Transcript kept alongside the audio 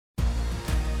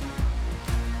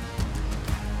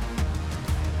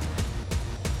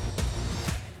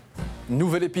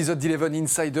Nouvel épisode d'Eleven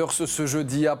Insiders ce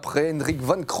jeudi après Hendrik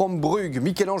van Krombrugge,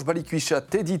 Michel-Ange Balikwisha,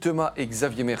 Teddy Thomas et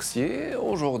Xavier Mercier.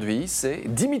 Aujourd'hui, c'est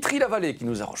Dimitri Lavallée qui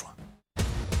nous a rejoint.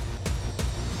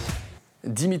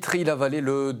 Dimitri Lavallée,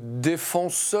 le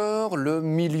défenseur, le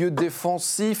milieu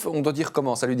défensif, on doit dire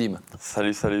comment? Salut Dim.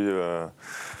 Salut.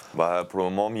 Pour le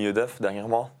moment, milieu def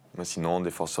dernièrement, mais sinon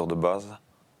défenseur de base.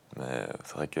 Mais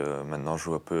c'est vrai que maintenant, je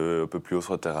joue un peu plus haut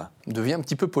sur le terrain. Devient un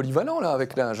petit peu polyvalent là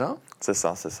avec l'âge, hein? C'est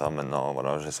ça. Maintenant,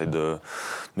 voilà, j'essaie de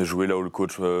jouer là où le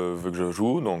coach veut que je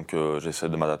joue, donc j'essaie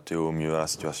de m'adapter au mieux à la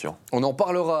situation. On en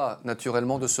parlera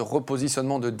naturellement de ce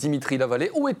repositionnement de Dimitri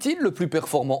Lavallée. Où est-il le plus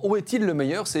performant? Où est-il le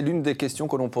meilleur? C'est l'une des questions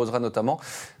que l'on posera notamment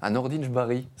à Nordine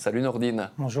Jbari. Salut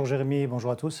Nordine. Bonjour Jérémy,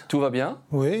 bonjour à tous. Tout va bien?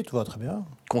 Oui, tout va très bien.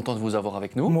 Content de vous avoir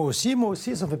avec nous. Moi aussi,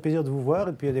 ça me fait plaisir de vous voir.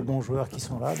 Et puis il y a des bons joueurs qui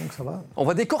sont là, donc ça va. On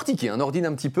va décortiquer, Nordine,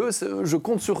 un petit peu. Je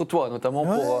compte sur toi, notamment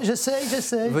pour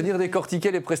j'essaie. venir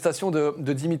décortiquer les prestations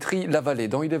de Dimitri Lavallée.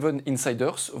 Dans Eleven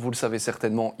Insiders, vous le savez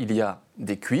certainement, il y a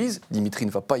des quiz. Dimitri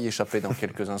ne va pas y échapper dans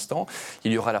quelques instants.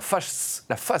 Il y aura la face,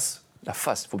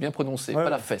 il faut bien prononcer, pas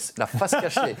la fesse, la face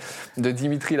cachée de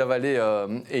Dimitri Lavallée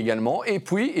également. Et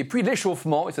puis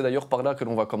l'échauffement, et c'est d'ailleurs par là que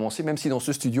l'on va commencer, même si dans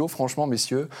ce studio, franchement,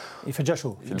 messieurs... Il fait déjà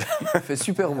chaud. Il fait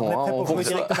super bon. On est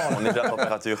déjà à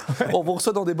température. On vous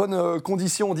reçoit dans des bonnes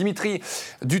conditions. Dimitri,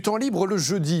 du temps libre le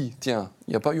jeudi, tiens,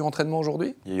 il n'y a pas eu entraînement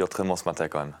aujourd'hui? Il y a eu entraînement ce matin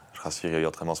quand même. Je rassure, il y a eu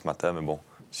entraînement ce matin, mais bon,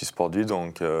 suspendu,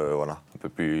 donc voilà, un peu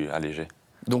plus allégé.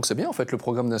 Donc c'est bien en fait le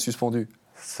programme d'un suspendu.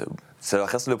 Ça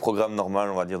reste le programme normal,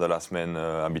 on va dire, de la semaine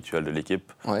habituelle de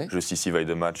l'équipe. Ouais. Juste ici, veille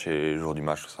de match et jour du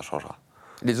match, ça changera.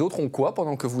 Les autres ont quoi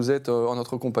pendant que vous êtes en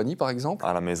notre compagnie, par exemple?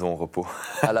 À la maison, au repos.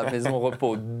 À la maison, au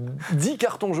repos. 10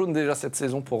 cartons jaunes déjà cette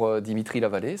saison pour Dimitri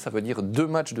Lavallée. Ça veut dire 2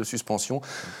 matchs de suspension.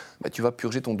 Tu vas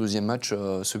purger ton deuxième match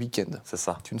ce week-end. C'est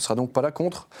ça. Tu ne seras donc pas là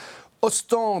contre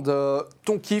Ostende.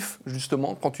 Ton kiff,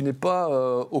 justement, quand tu n'es pas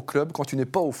au club, quand tu n'es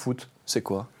pas au foot, c'est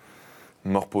quoi?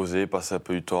 Me reposer, passer un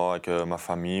peu du temps avec ma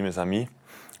famille, mes amis.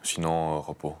 Sinon,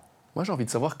 repos. Moi, j'ai envie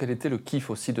de savoir quel était le kiff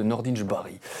aussi de Nordine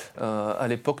Jbari. À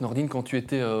l'époque, Nordine, quand tu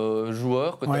étais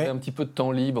joueur, que tu avais un petit peu de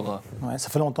temps libre. Ouais, ça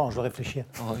fait longtemps, je dois réfléchir.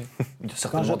 Ouais.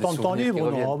 Quand j'ai tant de temps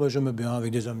libre, j'aime bien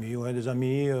avec des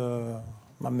amis,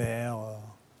 ma mère,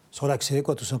 se relaxer,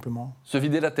 tout simplement. Se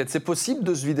vider la tête. C'est possible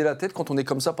de se vider la tête quand on est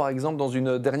comme ça, par exemple, dans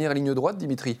une dernière ligne droite,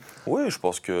 Dimitri? Oui, je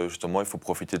pense que justement, il faut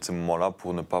profiter de ces moments-là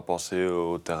pour ne pas penser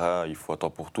au terrain. Il faut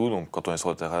attendre pour tout. Donc, quand on est sur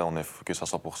le terrain, on est focus à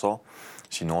 100%.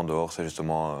 Sinon, en dehors, c'est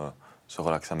justement se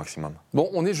relaxer un maximum. Bon,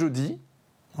 on est jeudi.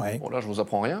 Ouais. Bon, là, je ne vous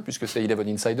apprends rien, puisque c'est Eleven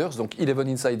Insiders. Donc, Eleven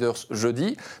Insiders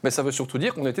jeudi. Mais ça veut surtout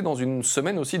dire qu'on était dans une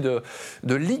semaine aussi de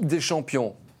Ligue des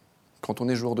Champions. Quand on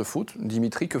est joueur de foot,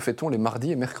 Dimitri, que fait-on les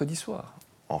mardis et mercredis soirs?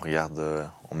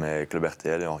 On met Club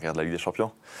RTL et on regarde la Ligue des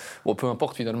Champions. Bon, peu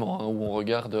importe finalement, où on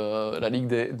regarde la Ligue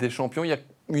des Champions. Il y a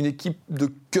une équipe de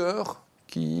cœur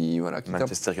qui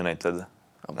Manchester United,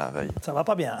 la veille. Ça va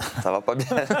pas bien. Ça va pas bien,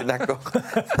 je suis d'accord.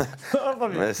 Ça va pas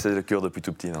bien. Mais c'est le cœur depuis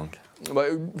tout petit, donc.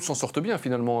 Ils s'en sortent bien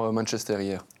finalement, Manchester,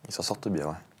 hier. Ils s'en sortent bien,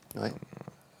 ouais. Ouais.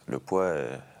 Le poids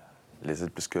les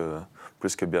aide plus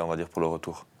que bien, on va dire, pour le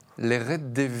retour. Les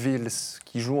Red Devils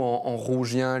qui jouent en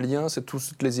rouge, il y a un lien? C'est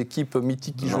toutes les équipes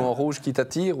mythiques qui jouent en rouge qui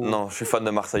t'attirent ou... Non, je suis fan de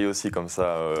Marseille aussi, comme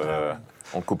ça,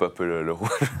 on coupe un peu le rouge.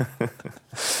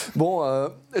 Bon,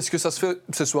 est-ce que ça se fait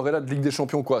ces soirées-là de Ligue des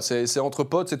Champions, quoi? C'est entre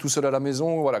potes, c'est tout seul à la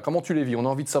maison, voilà. Comment tu les vis? On a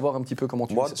envie de savoir un petit peu comment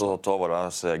tu Moi, vis. de temps en temps, voilà,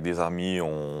 c'est avec des amis,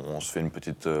 on se fait une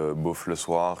petite bouffe le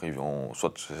soir,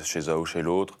 soit chez un ou chez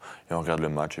l'autre, et on regarde le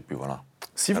match, et puis voilà.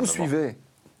 Si vous suivez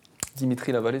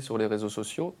Dimitri Lavallée sur les réseaux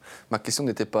sociaux, ma question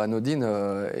n'était pas anodine,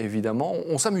 évidemment.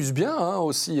 On s'amuse bien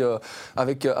aussi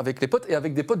avec les potes et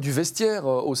avec des potes du vestiaire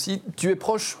aussi. Tu es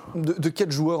proche de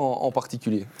quel joueur en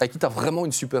particulier, avec qui tu as vraiment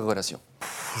une super relation?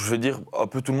 Je vais dire un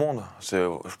peu tout le monde.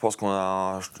 Je pense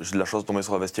j'ai de la chance de tomber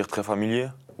sur un vestiaire très familier,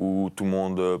 où tout le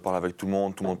monde parle avec tout le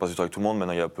monde passe du temps avec tout le monde.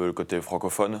 Maintenant, il y a un peu le côté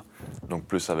francophone, donc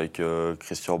plus avec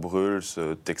Christian Bruls,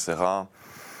 Texera.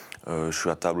 Je suis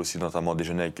à table aussi, notamment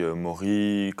déjeuner avec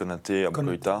Maury, Konaté,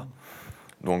 Abokoita.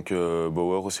 Donc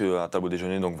Bauer aussi à table au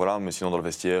déjeuner. Donc voilà, mais sinon dans le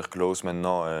vestiaire, Klaus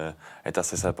maintenant est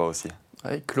assez sympa aussi.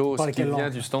 Ouais, Klaus qui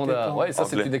vient du Standard. Ouais, ça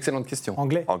c'est une excellente question.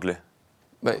 Anglais. Anglais.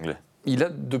 Il a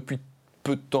depuis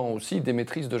peu de temps aussi des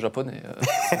maîtrises de japonais.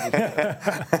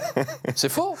 C'est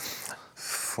faux?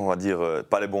 On va dire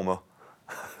pas les bons mots.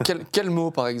 Quel mot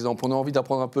par exemple? On a envie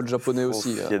d'apprendre un peu le japonais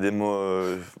aussi. Il y a des mots...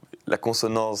 la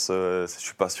consonance, je ne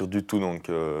suis pas sûr du tout,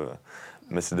 donc,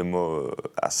 mais c'est des mots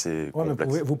assez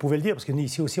complexes. Vous pouvez le dire, parce que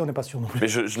ici aussi, on n'est pas sûr non plus. Mais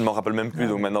je ne m'en rappelle même plus,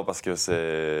 donc maintenant, parce que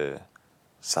ça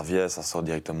sort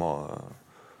directement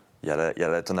Il y a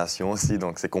l'intonation aussi,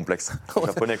 donc c'est complexe. Le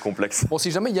japonais est complexe. Bon,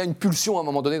 si jamais il y a une pulsion à un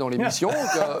moment donné dans l'émission,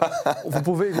 vous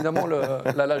pouvez évidemment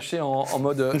la lâcher en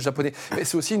mode japonais. Mais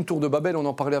c'est aussi une tour de Babel, on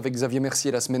en parlait avec Xavier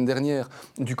Mercier la semaine dernière,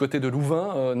 du côté de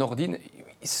Louvain, Nordine.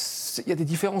 Il y a des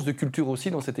différences de culture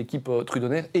aussi dans cette équipe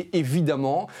trudonnaire. Et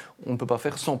évidemment, on ne peut pas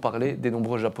faire sans parler des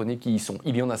nombreux Japonais qui y sont.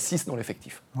 Il y en a 6 dans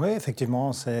l'effectif. Oui,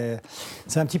 effectivement, c'est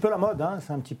un petit peu la mode.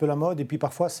 C'est un petit peu la mode. Et puis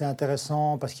parfois, c'est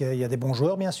intéressant parce qu'il y a des bons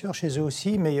joueurs, bien sûr, chez eux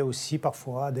aussi, mais il y a aussi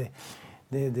parfois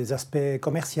des aspects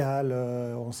commerciaux.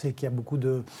 On sait qu'il y a beaucoup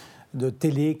de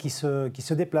télé qui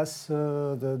se déplacent,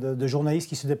 de journalistes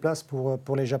qui se déplacent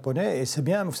pour les Japonais. Et c'est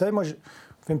bien. Vous savez, moi, je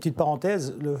fais une petite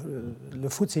parenthèse. Le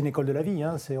foot, c'est une école de la vie.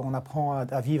 On apprend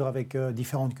à vivre avec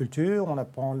différentes cultures. On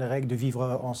apprend les règles de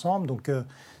vivre ensemble. Donc,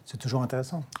 c'est toujours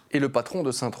intéressant. Et le patron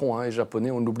de Saint-Tron est japonais,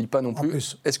 on ne l'oublie pas non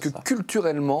plus. Est-ce que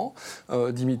culturellement,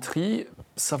 Dimitri,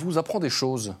 ça vous apprend des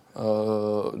choses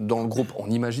dans le groupe? On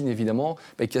imagine évidemment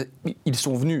qu'ils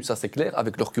sont venus, ça c'est clair,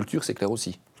 avec leur culture, c'est clair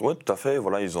aussi. Oui, tout à fait.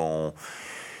 Voilà, ils ont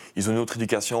une autre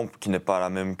éducation qui n'est pas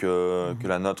la même que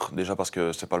la nôtre, déjà parce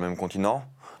que ce n'est pas le même continent.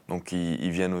 Donc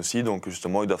ils viennent aussi, donc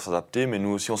justement ils doivent s'adapter, mais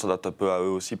nous aussi on s'adapte un peu à eux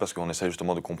aussi parce qu'on essaie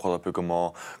justement de comprendre un peu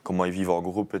comment ils vivent en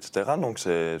groupe, etc. Donc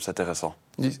c'est intéressant.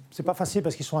 C'est pas facile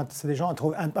parce c'est des gens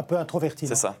un peu introvertis.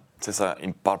 C'est ça. Ils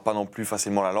ne parlent pas non plus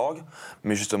facilement la langue,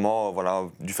 mais justement, voilà,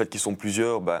 du fait qu'ils sont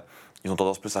plusieurs, ils ont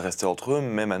tendance plus à rester entre eux.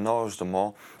 Mais maintenant,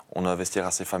 justement, on a un vestiaire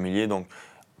assez familier, donc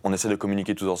on essaie de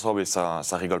communiquer tous ensemble et ça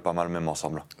rigole pas mal même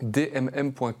ensemble.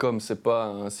 DMM.com, c'est pas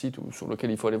un site sur lequel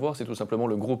il faut aller voir, c'est tout simplement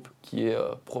le groupe qui est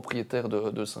propriétaire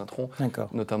de Saint-Tron,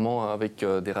 notamment avec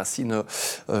des racines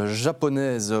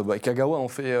japonaises. Kagawa en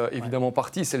fait évidemment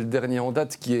partie, c'est le dernier en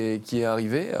date qui est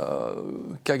arrivé.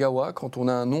 Kagawa, quand on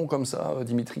a un nom comme ça,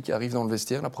 Dimitri, qui arrive dans le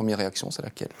vestiaire, la première réaction, c'est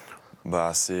laquelle?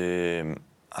 C'est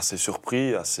assez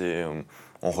surpris,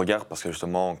 on regarde parce que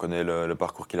justement on connaît le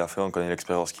parcours qu'il a fait, on connaît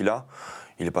l'expérience qu'il a.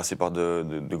 Il est passé par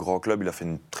de grands clubs, il a fait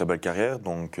une très belle carrière,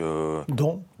 dont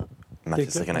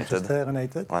Manchester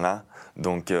United. Voilà.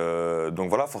 Donc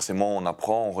voilà, forcément on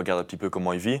apprend, on regarde un petit peu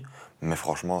comment il vit, mais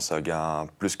franchement c'est un gars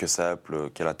plus que simple,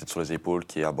 qui a la tête sur les épaules,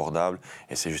 qui est abordable,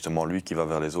 et c'est justement lui qui va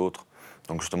vers les autres.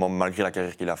 Donc justement, malgré la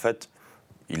carrière qu'il a faite,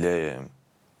 il est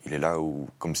là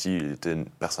comme s'il était une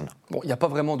personne. Bon, il n'y a pas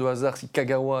vraiment de hasard si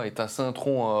Kagawa est à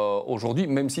Saint-Tron aujourd'hui,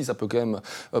 même si ça peut quand même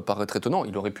paraître étonnant.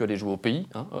 Il aurait pu aller jouer au pays,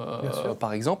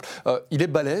 par exemple. Il est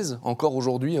balèze encore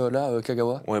aujourd'hui,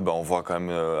 Kagawa? Oui, on voit quand même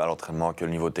à l'entraînement que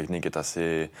le niveau technique est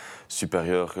assez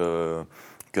supérieur que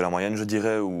la moyenne, je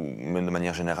dirais, ou même de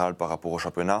manière générale par rapport au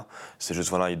championnat. C'est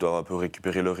juste, il doit un peu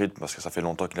récupérer le rythme parce que ça fait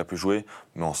longtemps qu'il n'a plus joué,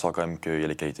 mais on sent quand même qu'il y a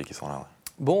les qualités qui sont là. Ouais.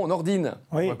 Bon, Nordine,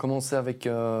 on va commencer avec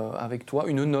toi.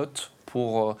 Une note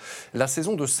pour la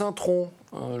saison de Saint-Tron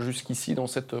jusqu'ici dans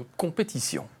cette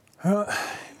compétition. Je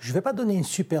ne vais pas donner une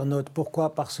super note.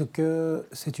 Pourquoi? Parce que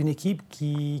c'est une équipe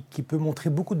qui peut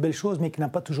montrer beaucoup de belles choses, mais qui n'a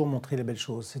pas toujours montré les belles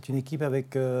choses. C'est une équipe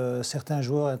avec certains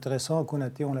joueurs intéressants,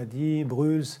 Konaté, on l'a dit,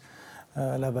 Bruls,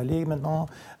 Lavallée maintenant,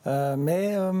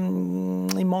 mais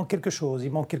il manque quelque chose.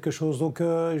 Donc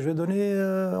je vais donner,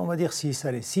 on va dire 6.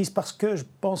 Allez, 6 parce que je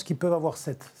pense qu'ils peuvent avoir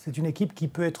 7. C'est une équipe qui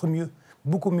peut être mieux,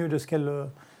 beaucoup mieux de ce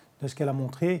qu'elle a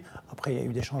montré. Après, il y a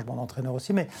eu des changements d'entraîneur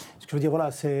aussi, mais ce que je veux dire, voilà,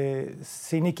 c'est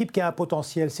une équipe qui a un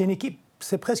potentiel.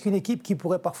 C'est presque une équipe qui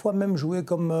pourrait parfois même jouer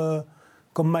comme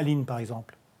Malines, par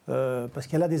exemple, parce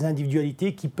qu'elle a des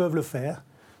individualités qui peuvent le faire.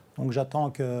 Donc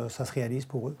j'attends que ça se réalise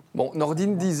pour eux. Bon,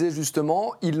 Nordine disait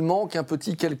justement, il manque un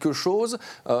petit quelque chose.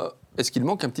 Est-ce qu'il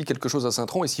manque un petit quelque chose à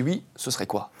Saint-Tron? Et si oui, ce serait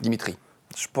quoi, Dimitri?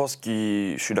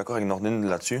 Je suis d'accord avec Nordine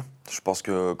là-dessus. Je pense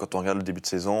que quand on regarde le début de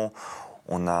saison,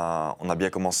 on a bien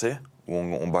commencé, où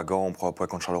on bagarre, on prend un point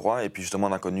contre Charleroi, et puis justement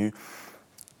on a connu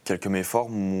quelques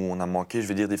méformes où on a manqué, je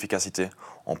vais dire, d'efficacité.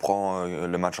 On prend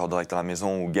le match en direct à la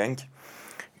maison ou Genk,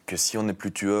 que si on est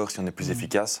plus tueur, si on est plus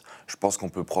efficace, je pense qu'on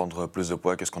peut prendre plus de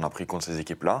points que ce qu'on a pris contre ces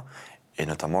équipes-là. Et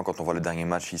notamment quand on voit le dernier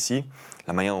match ici,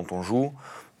 la manière dont on joue,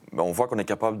 on voit qu'on est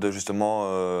capable de justement...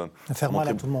 faire mal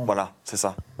à tout le monde. Voilà, c'est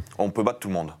ça. On peut battre tout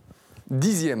le monde.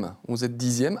 10e, vous êtes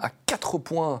 10e, à 4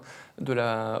 points de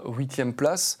la 8e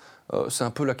place. C'est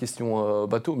un peu la question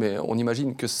bateau, mais on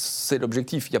imagine que c'est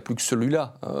l'objectif. Il n'y a plus que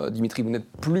celui-là. Dimitri, vous n'êtes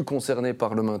plus concerné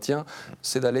par le maintien.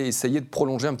 C'est d'aller essayer de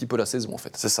prolonger un petit peu la saison, en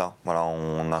fait. C'est ça. Voilà,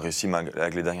 on a réussi,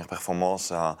 avec les dernières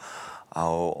performances, à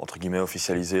entre guillemets,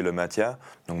 officialiser le maintien.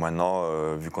 Donc maintenant,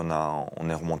 vu qu'on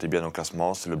est remonté bien au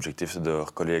classement, l'objectif, c'est de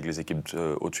recoller avec les équipes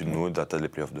au-dessus de nous, d'atteindre les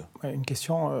playoffs 2. Ouais, une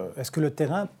question, est-ce que le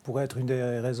terrain pourrait être une des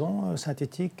raisons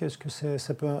synthétiques? Est-ce que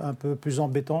ça peut être un peu plus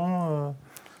embêtant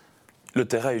Le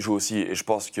terrain, il joue aussi, et je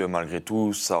pense que malgré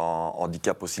tout, ça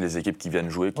handicape aussi les équipes qui viennent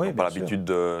jouer, qui n'ont pas l'habitude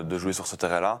de jouer sur ce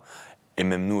terrain-là. Et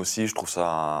même nous aussi, je trouve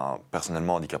ça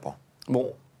personnellement handicapant.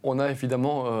 Bon, on a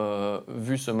évidemment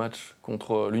vu ce match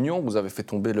contre l'Union, vous avez fait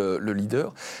tomber le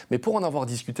leader, mais pour en avoir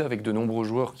discuté avec de nombreux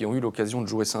joueurs qui ont eu l'occasion de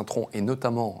jouer Saint-Tron, et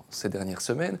notamment ces dernières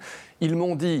semaines, ils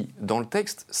m'ont dit dans le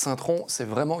texte, Saint-Tron, c'est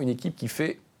vraiment une équipe qui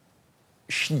fait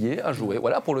chier à jouer,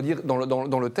 voilà, pour le dire dans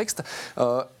le texte.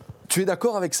 Tu es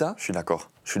d'accord avec ça ? Je suis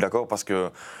d'accord parce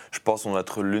que je pense qu'on doit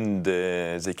être l'une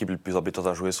des équipes les plus embêtantes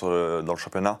à jouer dans le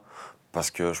championnat, parce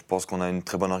que je pense qu'on a une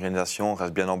très bonne organisation, on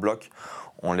reste bien en bloc.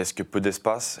 On laisse que peu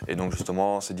d'espace et donc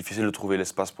justement c'est difficile de trouver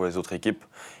l'espace pour les autres équipes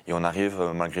et on arrive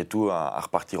malgré tout à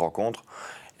repartir en contre.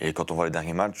 Et quand on voit les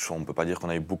derniers matchs, on ne peut pas dire qu'on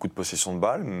a eu beaucoup de possession de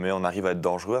balles, mais on arrive à être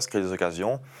dangereux, à se créer des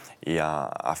occasions et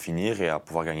à finir et à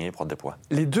pouvoir gagner et prendre des points.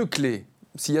 Les deux clés,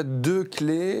 s'il y a deux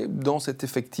clés dans cet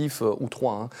effectif, ou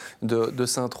trois, de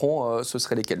Saint-Tron, ce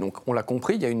seraient lesquelles ? Donc on l'a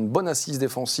compris, il y a une bonne assise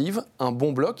défensive, un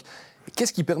bon bloc.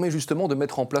 Qu'est-ce qui permet justement de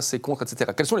mettre en place ces contres,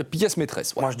 etc. Quelles sont les pièces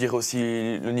maîtresses ? Moi, je dirais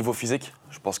aussi le niveau physique.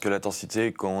 Je pense que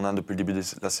l'intensité qu'on a depuis le début de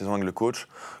la saison avec le coach,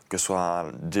 que ce soit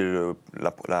dès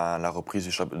la reprise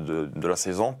de la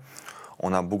saison,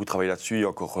 on a beaucoup travaillé là-dessus. Et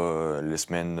encore les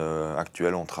semaines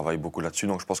actuelles, on travaille beaucoup là-dessus.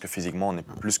 Donc je pense que physiquement, on est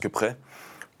plus que prêt.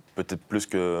 Peut-être plus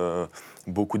que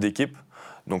beaucoup d'équipes.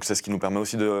 Donc c'est ce qui nous permet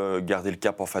aussi de garder le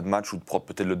cap en fin de match ou de prendre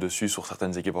peut-être le dessus sur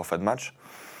certaines équipes en fin de match.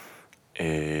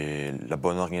 Et la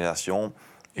bonne organisation,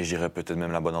 et j'irais peut-être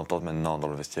même la bonne entente maintenant dans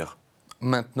le vestiaire.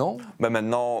 Maintenant ?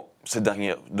 Maintenant,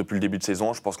 depuis le début de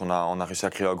saison, je pense qu'on a réussi à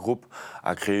créer un groupe,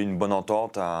 à créer une bonne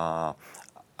entente, à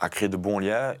créer de bons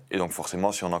liens. Et donc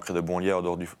forcément, si on en crée de bons liens en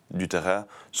dehors du terrain,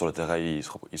 sur le terrain, ils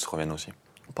se reviennent aussi.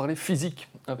 On parlait physique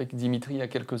avec Dimitri il y a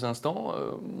quelques instants.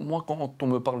 Moi, quand on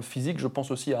me parle physique, je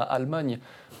pense aussi à Allemagne.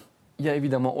 Il y a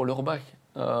évidemment Hollerbach.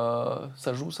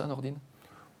 Ça joue ça, Nordine ?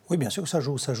 Oui, bien sûr que ça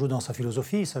joue. Ça joue dans sa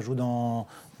philosophie, ça joue dans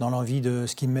l'envie de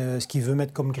ce qu'il veut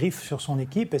mettre comme griffe sur son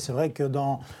équipe. Et c'est vrai que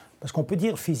parce qu'on peut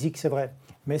dire physique, c'est vrai.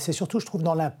 Mais c'est surtout, je trouve,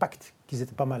 dans l'impact qu'ils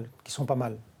sont pas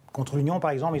mal. Contre l'Union,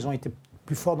 par exemple, ils ont été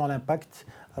plus forts dans l'impact,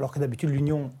 alors que d'habitude,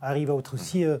 l'Union arrive à être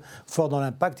aussi fort dans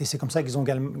l'impact. Et c'est comme ça qu'ils ont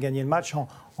gagné le match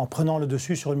en prenant le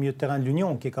dessus sur le milieu de terrain de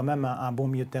l'Union, qui est quand même un bon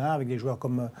milieu de terrain avec des joueurs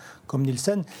comme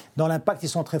Nielsen. Dans l'impact, ils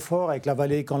sont très forts avec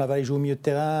Lavallée. Quand Lavallée joue au milieu de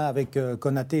terrain, avec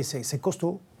Konaté, c'est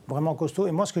costaud. Vraiment costaud.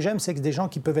 Et moi, ce que j'aime, c'est que des gens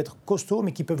qui peuvent être costauds,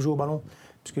 mais qui peuvent jouer au ballon.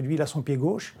 Parce que lui, il a son pied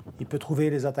gauche, il peut trouver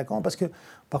les attaquants. Parce que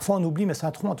parfois, on oublie, mais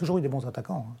Saint-Tron a toujours eu des bons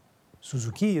attaquants.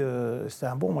 Suzuki, c'est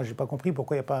un bon. Moi, je n'ai pas compris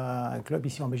pourquoi il n'y a pas un club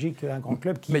ici en Belgique, un grand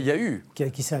club qui, mais il y a eu.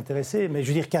 Qui s'est intéressé. Mais je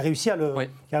veux dire, qui a réussi à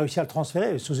le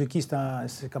transférer. Suzuki,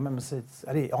 c'est quand même.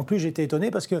 Allez, en plus, j'ai été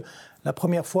étonné parce que la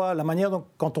première fois, la manière dont,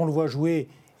 quand on le voit jouer.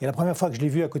 Et la première fois que je l'ai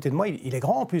vu à côté de moi, il est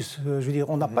grand en plus. Je veux dire,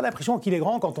 on n'a pas l'impression qu'il est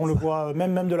grand quand on le voit,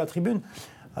 même de la tribune.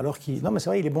 Alors non, mais c'est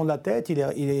vrai, il est bon de la tête, il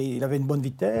avait une bonne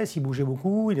vitesse, il bougeait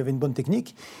beaucoup, il avait une bonne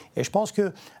technique. Et je pense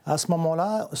qu'à ce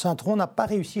moment-là, Saint-Tron n'a pas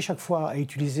réussi chaque fois à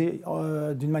utiliser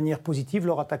d'une manière positive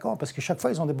leurs attaquants, parce que chaque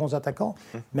fois, ils ont des bons attaquants.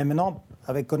 Mais maintenant,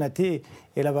 avec Konaté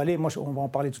et Lavallée, moi, on va en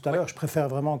parler tout à l'heure, je préfère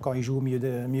vraiment quand il joue au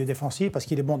milieu défensif, parce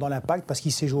qu'il est bon dans l'impact, parce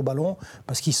qu'il sait jouer au ballon,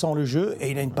 parce qu'il sent le jeu, et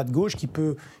il a une patte gauche qui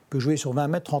peut jouer sur 20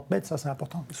 mètres, 30 mètres, ça c'est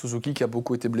important. Suzuki qui a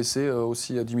beaucoup été blessé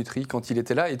aussi, Dimitri, quand il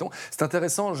était là. Et donc, c'est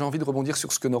intéressant, j'ai envie de rebondir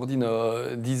sur ce que Nordine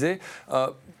disait.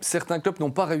 Certains clubs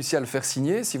n'ont pas réussi à le faire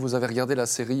signer. Si vous avez regardé la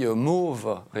série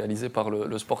Mauve, réalisée par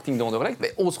le Sporting d'Anderlecht,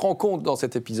 mais on se rend compte dans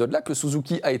cet épisode-là que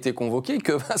Suzuki a été convoqué,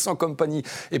 que Vincent Kompany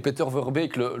et Peter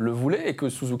Verbeek le voulaient, et que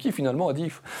Suzuki finalement a dit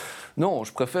non,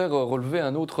 je préfère relever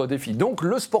un autre défi. Donc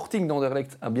le Sporting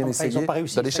d'Anderlecht a bien essayé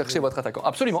d'aller chercher votre attaquant.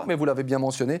 Absolument, mais vous l'avez bien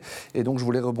mentionné, et donc je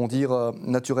voulais rebondir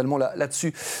naturellement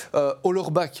là-dessus.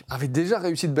 Hollerbach avait déjà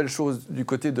réussi de belles choses du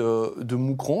côté de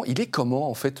Moucron. Il est comment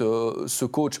en fait ce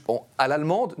coach ? Bon, à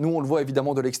l'allemande, nous on le voit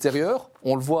évidemment de l'extérieur,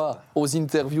 on le voit aux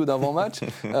interviews d'avant-match.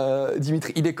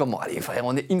 Dimitri, il est comment ? Allez frère,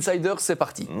 on est insider, c'est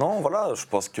parti. Non, voilà, je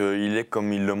pense qu'il est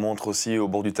comme il le montre aussi au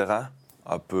bord du terrain,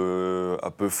 un peu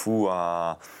fou.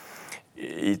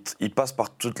 Il passe par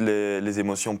toutes les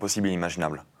émotions possibles et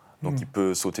imaginables. Donc il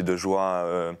peut sauter de joie,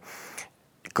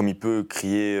 comme il peut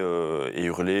crier et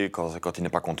hurler quand il n'est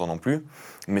pas content non plus.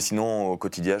 Mais sinon, au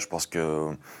quotidien, je pense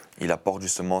qu'il apporte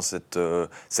justement cette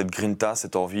grinta,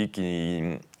 cette envie qui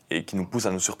nous pousse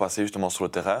à nous surpasser justement sur le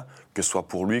terrain, que ce soit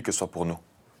pour lui, que ce soit pour nous.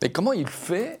 Et comment il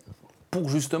fait pour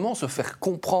justement se faire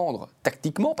comprendre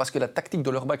tactiquement, parce que la tactique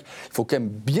d'Hollerbach, il faut quand même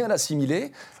bien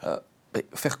l'assimiler,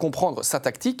 faire comprendre sa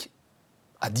tactique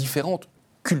à différentes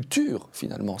cultures,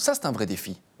 finalement. Ça, c'est un vrai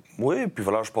défi. Oui, et puis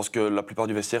voilà, je pense que la plupart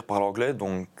du vestiaire parle anglais,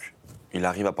 donc il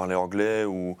arrive à parler anglais,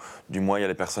 ou du moins, il y a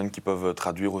des personnes qui peuvent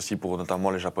traduire aussi, pour notamment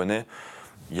les Japonais.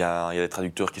 Il y a des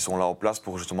traducteurs qui sont là en place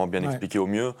pour justement bien expliquer au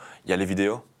mieux. Il y a les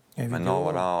vidéos. Maintenant,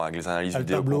 voilà, avec les analyses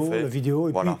vidéo qu'on fait. La vidéo,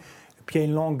 et voilà. Puis il y a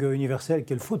une langue universelle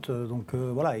qui est le foot. Donc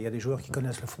voilà, il y a des joueurs qui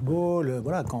connaissent le football.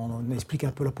 Voilà, quand on explique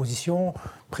un peu la position,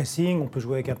 pressing, on peut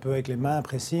jouer un peu avec les mains,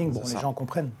 pressing, bon, les gens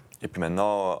comprennent. Et puis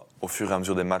maintenant, au fur et à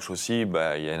mesure des matchs aussi, il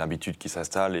y a une habitude qui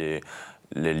s'installe et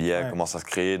les liens commencent à se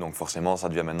créer. Donc forcément, ça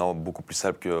devient maintenant beaucoup plus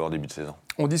simple qu'en début de saison.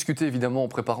 On discutait évidemment en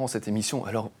préparant cette émission.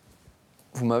 Alors,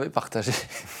 vous m'avez partagé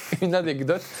une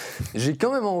anecdote. J'ai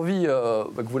quand même envie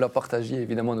que vous la partagiez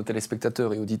évidemment à nos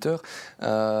téléspectateurs et auditeurs.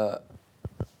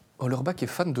 Hollerbach est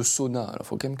fan de sauna. Alors, il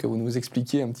faut quand même que vous nous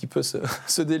expliquiez un petit peu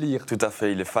ce délire. Tout à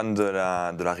fait. Il est fan de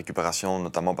la récupération,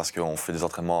 notamment parce qu'on fait des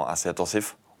entraînements assez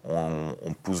intensifs.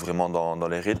 On pousse vraiment dans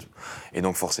les rythmes. Et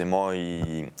donc, forcément,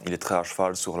 il est très à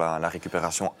cheval sur la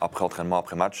récupération après entraînement,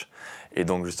 après match. Et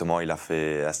donc, justement, il a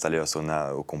fait installer un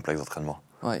sauna au complexe d'entraînement.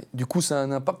 Ouais. Du coup, ça a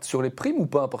un impact sur les primes ou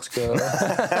pas? Parce que...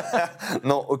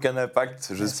 Non, aucun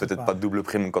impact. Juste peut-être pas de double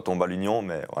prime quand on bat l'Union,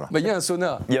 mais voilà. Mais il y a un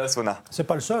sauna. Il y a un sauna. C'est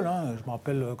pas le seul. Hein. Je me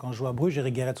rappelle quand je jouais à Bruges,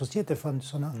 Eric Guéret aussi était fan du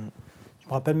sauna. Je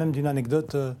me rappelle même d'une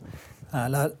anecdote.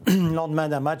 Le lendemain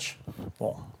d'un match,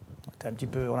 bon,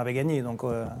 on avait gagné, donc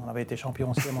on avait été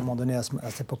champion aussi à un moment donné à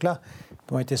cette époque-là.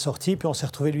 Puis on était sortis, puis on s'est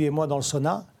retrouvés lui et moi dans le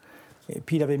sauna. Et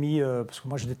puis il avait mis, parce que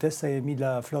moi je déteste, il avait mis de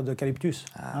la fleur d'eucalyptus.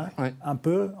 Oui. Un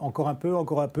peu, encore un peu,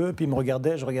 encore un peu. Puis il me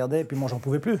regardait, je regardais, et puis moi j'en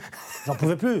pouvais plus. J'en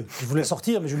pouvais plus. Je voulais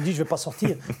sortir, mais je me dis je vais pas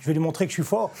sortir. Je vais lui montrer que je suis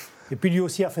fort. Et puis lui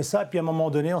aussi a fait ça. Et puis à un moment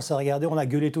donné, on s'est regardé, on a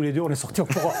gueulé tous les deux, on est sortis en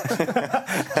courant.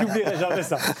 J'oublierai jamais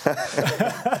ça.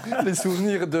 Les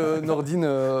souvenirs de Nordine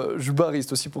Joubari,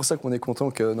 c'est aussi pour ça qu'on est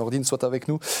content que Nordine soit avec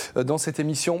nous dans cette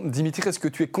émission. Dimitri, est-ce que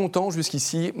tu es content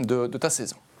jusqu'ici de ta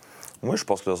saison? Oui, je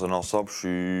pense que dans un ensemble,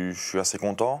 je suis assez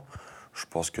content. Je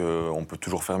pense qu'on peut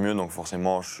toujours faire mieux, donc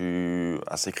forcément, je suis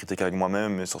assez critique avec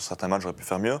moi-même, mais sur certains matchs, j'aurais pu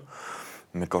faire mieux.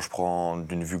 Mais quand je prends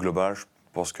d'une vue globale, je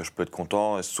pense que je peux être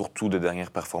content, et surtout des dernières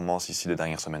performances ici, des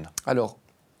dernières semaines. Alors,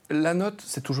 la note,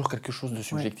 c'est toujours quelque chose de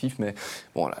subjectif, mais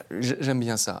bon, là, j'aime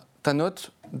bien ça. Ta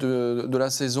note de la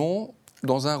saison,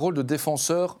 dans un rôle de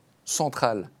défenseur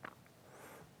central.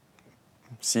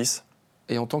 6.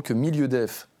 Et en tant que milieu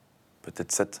def.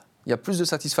 Peut-être 7. Il y a plus de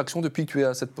satisfaction depuis que tu es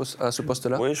à ce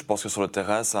poste-là? Oui, je pense que sur le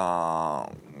terrain,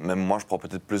 même moi, je prends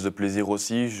peut-être plus de plaisir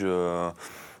aussi.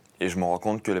 Et je me rends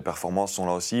compte que les performances sont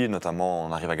là aussi. Notamment,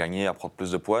 on arrive à gagner, à prendre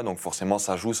plus de poids. Donc forcément,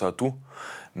 ça joue, ça a tout.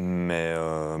 Mais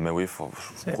oui,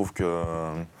 je trouve que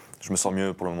je me sens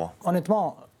mieux pour le moment.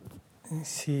 Honnêtement,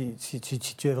 si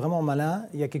tu es vraiment malin,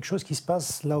 il y a quelque chose qui se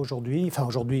passe là aujourd'hui,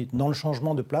 dans le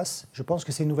changement de place. Je pense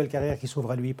que c'est une nouvelle carrière qui s'ouvre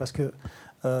à lui parce que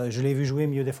je l'ai vu jouer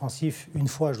milieu défensif une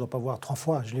fois, je ne dois pas voir 3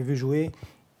 fois. Je l'ai vu jouer,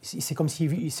 c'est comme si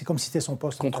c'était son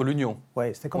poste. Contre l'Union.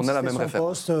 Ouais, c'était comme si c'était son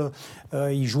poste.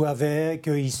 Il jouait avec,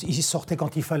 il sortait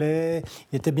quand il fallait,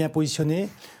 il était bien positionné.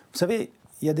 Vous savez,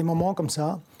 il y a des moments comme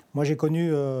ça. Moi, j'ai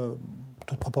connu,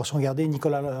 toute proportion gardée,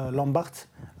 Nicolas Lambert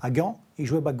à Gand, il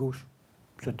jouait back gauche.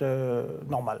 C'était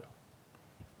normal.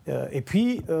 Et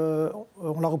puis,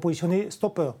 on l'a repositionné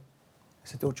stopper.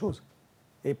 C'était autre chose.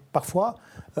 Et parfois,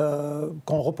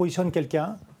 quand on repositionne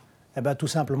quelqu'un, tout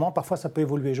simplement, parfois ça peut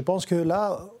évoluer. Je pense que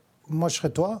là, moi je serais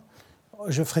toi,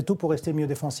 je ferais tout pour rester mieux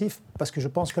défensif, parce que je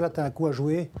pense que là, tu as un coup à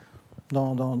jouer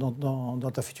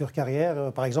dans ta future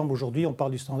carrière. Par exemple, aujourd'hui, on parle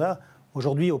du Standard.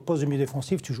 Aujourd'hui, au poste de milieu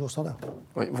défensif, tu joues au Standard.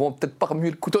 Oui, ils vont peut-être pas remuer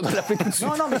le couteau dans la plaie tout de suite.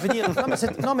 Non, mais je veux dire,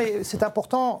 mais c'est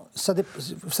important.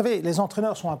 Vous savez, les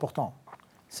entraîneurs sont importants.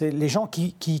 C'est les gens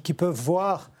qui peuvent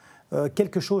voir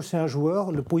quelque chose chez un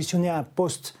joueur, le positionner à un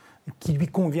poste qui lui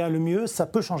convient le mieux, ça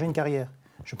peut changer une carrière.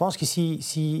 Je pense que si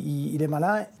il est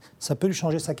malin, ça peut lui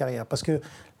changer sa carrière. Parce que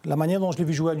la manière dont je l'ai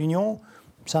vu jouer à l'Union,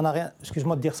 ça n'a rien,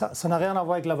 excuse-moi de dire ça, ça n'a rien à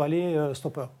voir avec la vallée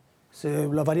stopper.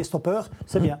 La vallée stopper,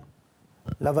 c'est bien.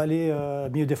 La vallée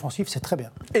milieu défensif, c'est très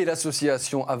bien. Et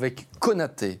l'association avec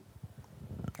Konaté,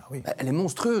 oui. Elle est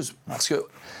monstrueuse. Parce que,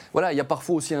 voilà, il y a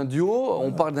parfois aussi un duo,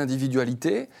 on parle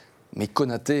d'individualité, mais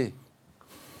Konaté,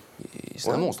 c'est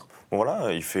un monstre. Bon,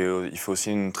 voilà, il fait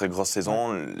aussi une très grosse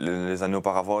saison. Les années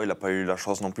auparavant, il n'a pas eu la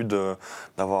chance non plus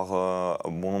d'avoir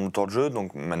un bon nombre de temps de jeu.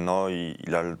 Donc maintenant,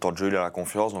 il a le temps de jeu, il a la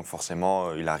confiance. Donc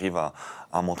forcément, il arrive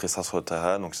à montrer ça sur le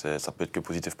terrain. Donc ça peut être que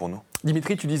positif pour nous.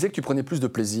 Dimitri, tu disais que tu prenais plus de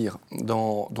plaisir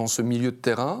dans ce milieu de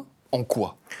terrain. En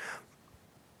quoi?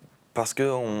 Parce que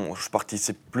je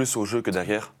participe plus au jeu que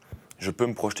derrière. Je peux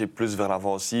me projeter plus vers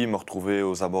l'avant aussi, me retrouver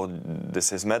aux abords des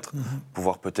 16 mètres,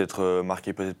 pouvoir peut-être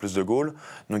marquer peut-être plus de goals.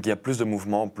 Donc il y a plus de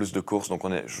mouvements, plus de courses. Donc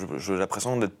j'ai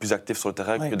l'impression d'être plus actif sur le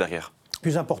terrain que derrière.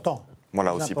 Plus important.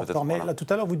 Voilà plus aussi important. peut-être. Mais voilà. là, tout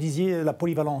à l'heure, vous disiez la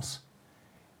polyvalence.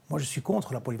 Moi, je suis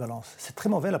contre la polyvalence. C'est très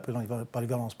mauvais la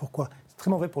polyvalence. Pourquoi? C'est très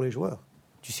mauvais pour les joueurs.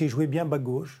 Tu sais jouer bien back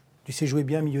gauche, tu sais jouer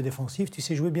bien milieu défensif, tu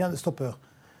sais jouer bien stopper.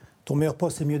 Ton meilleur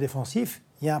poste, c'est milieu défensif.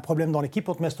 Il y a un problème dans l'équipe,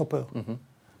 on te met stopper.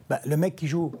 le mec qui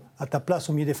joue à ta place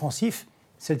au milieu défensif,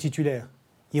 c'est le titulaire.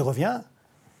 Il revient,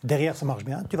 derrière ça marche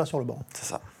bien, tu vas sur le banc. C'est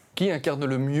ça. Qui incarne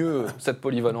le mieux cette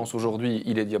polyvalence aujourd'hui,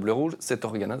 il est Diable Rouge, c'est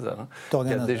Torgan Hazard, qui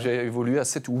a déjà évolué à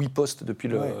 7 ou 8 postes depuis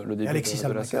le début Alexis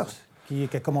de la saison. Qui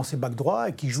a commencé back droit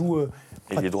et qui joue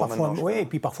et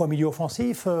puis parfois milieu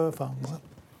offensif.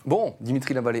 Bon,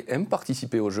 Dimitri Lavallée aime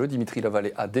participer au jeu. Dimitri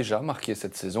Lavallée a déjà marqué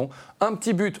cette saison. Un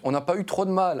petit but, on n'a pas eu trop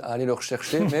de mal à aller le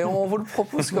rechercher, mais on vous le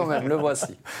propose quand même, le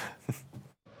voici.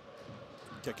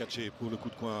 Kakaché pour le coup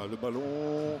de coin, le ballon,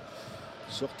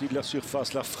 sortie de la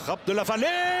surface, la frappe de Lavallée,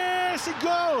 c'est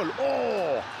goal.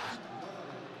 Oh,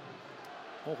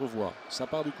 on revoit, ça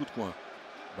part du coup de coin.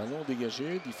 Ballon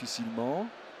dégagé, difficilement.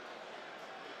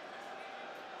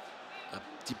 Un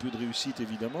petit peu de réussite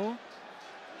évidemment.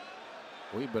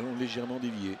 Oui, ballon légèrement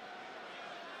dévié.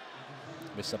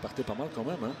 Mais ça partait pas mal quand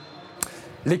même. Hein.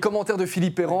 Les commentaires de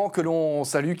Philippe Errand, que l'on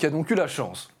salue, qui a donc eu la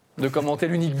chance de commenter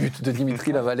l'unique but de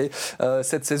Dimitri Lavallée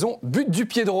cette saison. But du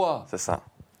pied droit. C'est ça.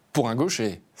 Pour un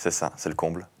gaucher. C'est ça, c'est le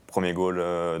comble. Premier goal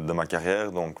de ma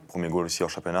carrière, donc premier goal aussi en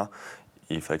championnat.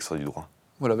 Il fallait que ce soit du droit.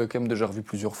 Vous l'avez quand même déjà revu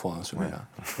plusieurs fois, hein, celui-là.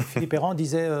 Ouais. Philippe Errand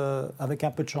disait avec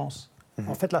un peu de chance.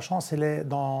 En fait, la chance, elle est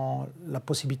dans la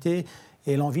possibilité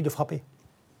et l'envie de frapper.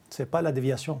 C'est pas la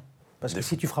déviation. Parce que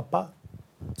si tu frappes pas,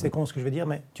 c'est con ce que je vais dire,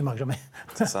 mais tu marques jamais.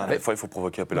 C'est ça, des fois il faut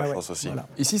provoquer un peu la chance aussi. Voilà.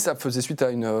 Ici, ça faisait suite à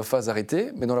une phase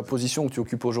arrêtée, mais dans la position que tu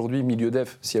occupes aujourd'hui, milieu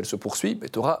def, si elle se poursuit,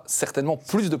 tu auras certainement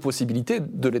plus de possibilités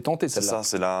de les tenter, celle-là.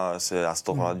 C'est ça, c'est à cet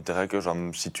endroit-là du terrain que je dois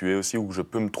me situer aussi, où je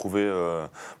peux me trouver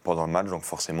pendant le match, donc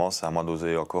forcément c'est à moi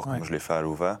d'oser encore, comme je l'ai fait à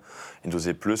Louvain, et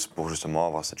d'oser plus pour justement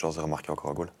avoir cette chance de remarquer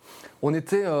encore un goal. On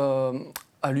était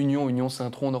à l'Union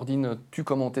Saint-Tron, Nordine, tu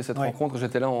commentais cette rencontre,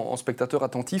 j'étais là en spectateur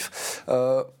attentif,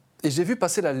 et j'ai vu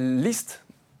passer la liste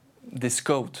des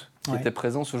scouts qui étaient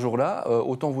présents ce jour-là.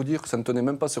 Autant vous dire que ça ne tenait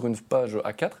même pas sur une page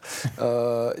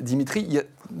A4. Dimitri, il y a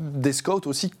des scouts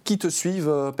aussi qui te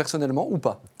suivent personnellement ou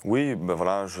pas? Oui, ben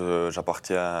voilà,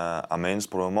 j'appartiens à Mainz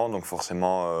pour le moment, donc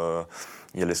forcément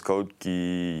il y a les scouts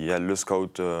il y a le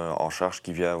scout en charge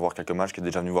qui vient voir quelques matchs, qui est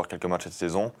déjà venu voir quelques matchs cette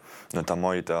saison.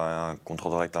 Notamment, il était un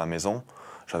contrôle direct à la maison.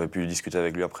 J'avais pu discuter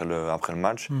avec lui après le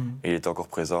match et il était encore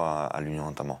présent à l'Union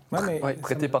notamment.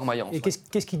 Prêté par Mayence. Et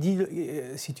qu'est-ce qu'il dit,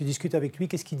 si tu discutes avec lui,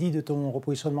 qu'est-ce qu'il dit de ton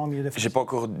repositionnement au milieu défensif? J'ai pas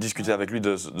encore discuté avec lui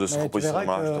de ce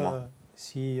repositionnement-là justement.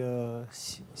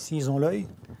 S'ils ont l'œil,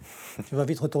 tu vas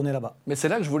vite retourner là-bas. Mais c'est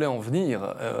là que je voulais en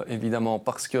venir, évidemment,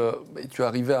 parce que tu es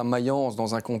arrivé à Mayence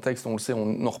dans un contexte, on le sait,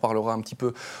 on en reparlera un petit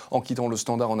peu en quittant le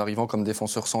Standard, en arrivant comme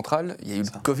défenseur central. Il y a eu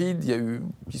le Covid, il y a eu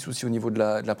un petit souci au niveau de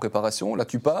la préparation. Là,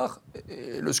 tu pars,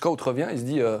 et le scout revient, il se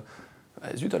dit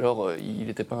zut, alors, il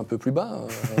n'était pas un peu plus bas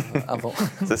avant?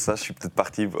 C'est ça, je suis peut-être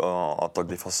parti en tant que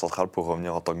défenseur central pour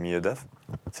revenir en tant que milieu def.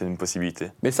 C'est une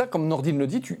possibilité. Mais ça, comme Nordine le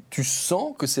dit, tu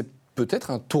sens que c'est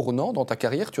peut-être un tournant dans ta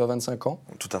carrière, tu as 25 ans.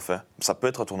 Tout à fait. Ça peut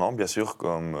être un tournant, bien sûr,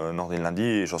 comme Nordine l'a dit,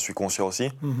 et j'en suis conscient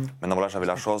aussi. Maintenant, voilà, j'avais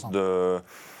la chance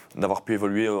d'avoir pu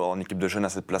évoluer en équipe de jeunes à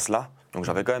cette place-là. Donc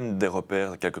j'avais quand même des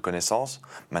repères, quelques connaissances.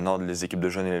 Maintenant, les équipes de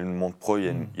jeunes et le monde pro,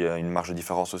 il y a une marge de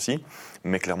différence aussi.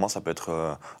 Mais clairement, ça peut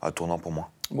être un tournant pour moi.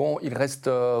 Bon, il reste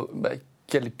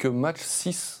quelques matchs,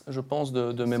 6, je pense,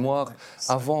 de mémoire,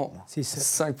 avant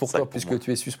 5 pour toi, puisque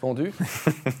tu es suspendu.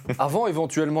 Avant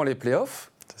éventuellement les playoffs.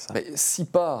 Mais si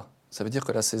pas, ça veut dire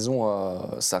que la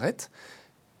saison s'arrête.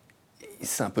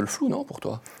 C'est un peu le flou, non, pour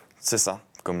toi? C'est ça.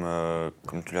 Comme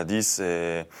tu l'as dit,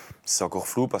 c'est encore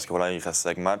flou parce que voilà, il reste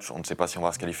 5 matchs. On ne sait pas si on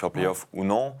va se qualifier en play-off ou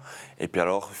non. Et puis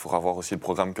alors, il faudra voir aussi le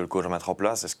programme que le coach va mettre en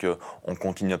place. Est-ce qu'on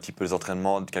continue un petit peu les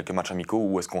entraînements, quelques matchs amicaux,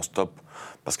 ou est-ce qu'on stoppe?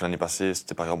 Parce que l'année passée,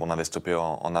 c'était par exemple, on avait stoppé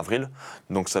en avril.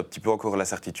 Donc c'est un petit peu encore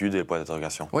l'incertitude et le point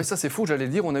d'interrogation. Oui, ça c'est fou, j'allais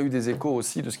le dire. On a eu des échos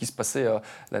aussi de ce qui se passait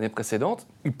l'année précédente.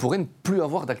 Il pourrait ne plus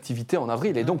avoir d'activité en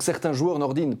avril. Et donc certains joueurs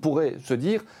nordines pourraient se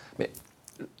dire, mais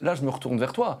là je me retourne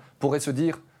vers toi, pourraient se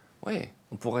dire, oui,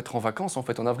 on pourrait être en vacances en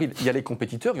fait en avril. Il y a les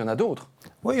compétiteurs, il y en a d'autres.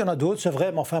 Oui, il y en a d'autres, c'est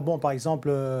vrai. Mais enfin bon, par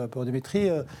exemple, pour Dimitri,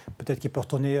 peut-être qu'il peut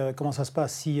retourner. Comment ça se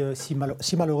passe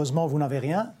si malheureusement vous n'avez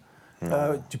rien?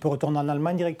 Tu peux retourner en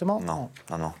Allemagne directement? Non.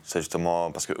 C'est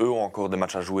justement parce qu'eux ont encore des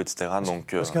matchs à jouer, etc.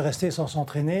 Parce que rester sans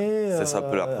s'entraîner, c'est ça un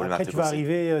peu la problématique. Après, tu vas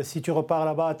arriver, si tu repars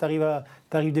là-bas, tu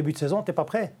arrives début de saison, tu n'es pas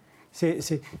prêt.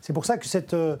 C'est pour ça que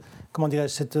cette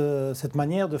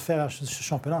manière de faire ce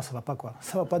championnat, ça ne va pas, quoi.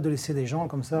 Ça ne va pas de laisser des gens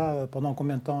comme ça pendant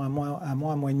combien de temps? Un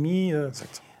mois et demi.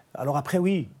 Alors après,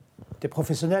 oui, tu es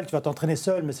professionnel, tu vas t'entraîner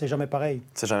seul, mais c'est jamais pareil.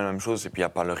 C'est jamais la même chose. Et puis, il n'y a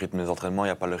pas le rythme des entraînements, il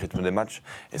n'y a pas le rythme des matchs.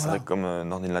 Et c'est vrai que, comme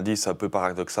Nordine l'a dit, c'est un peu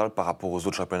paradoxal par rapport aux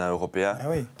autres championnats européens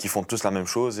qui font tous la même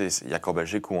chose. Et il n'y a qu'en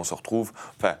Belgique où on se retrouve.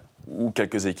 Enfin, où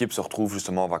quelques équipes se retrouvent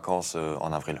justement en vacances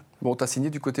en avril. Bon, tu as signé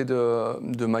du côté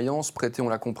de Mayence, prêté, on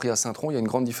l'a compris, à Saint-Tron. Il y a une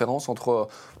grande différence entre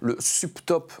le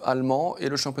subtop allemand et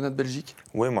le championnat de Belgique?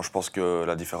 Oui, moi je pense que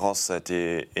la différence a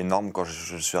été énorme quand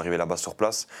je suis arrivé là-bas sur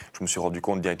place. Je me suis rendu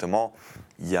compte directement,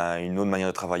 il y a une autre manière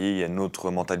de travailler, il y a une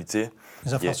autre mentalité.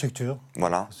 Les infrastructures.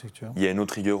 Voilà. Il y a une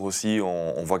autre rigueur aussi.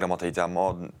 On voit que la mentalité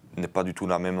allemande n'est pas du tout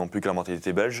la même non plus que la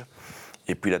mentalité belge.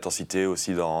 Et puis l'intensité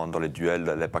aussi dans les duels,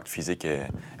 l'impact physique est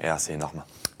assez énorme.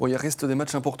 Bon, il reste des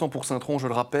matchs importants pour Saint-Tron, je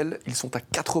le rappelle. Ils sont à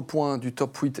 4 points du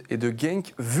top 8 et de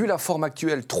Genk. Vu la forme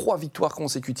actuelle, 3 victoires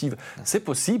consécutives, c'est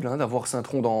possible d'avoir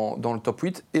Saint-Tron dans le top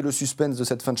 8. Et le suspense de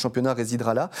cette fin de championnat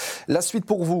résidera là. La suite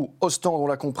pour vous, Ostende, on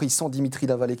l'a compris, sans Dimitri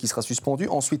Lavallée qui sera suspendu.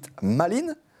 Ensuite,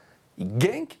 Malines,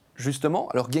 Genk, justement.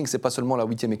 Alors Genk, c'est pas seulement la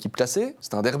 8e équipe classée,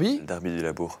 c'est un derby. Le derby du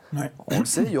Labour. Ouais. On le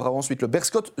sait, il y aura ensuite le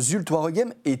Berscott, Zulte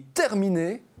Waregem et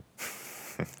terminé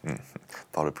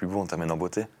Par le plus beau, on termine en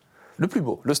beauté. le plus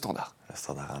beau, le Standard. Le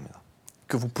Standard à la maison.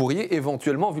 Que vous pourriez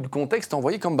éventuellement, vu le contexte,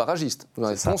 envoyer comme barragiste. Vous en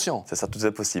êtes conscient? C'est ça, tout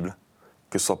est possible.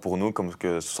 Que ce soit pour nous, comme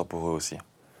que ce soit pour eux aussi.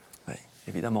 Oui,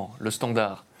 évidemment, le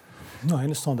Standard. Oui,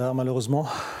 le Standard, malheureusement.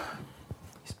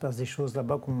 Il se passe des choses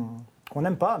là-bas qu'on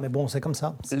n'aime pas, mais bon, c'est comme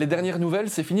ça. Les dernières nouvelles,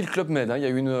 c'est fini le Club Med. Il y a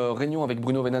eu une réunion avec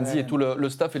Bruno Venanzi et tout le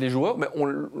staff et les joueurs, mais on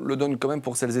le donne quand même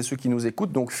pour celles et ceux qui nous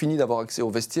écoutent. Donc fini d'avoir accès au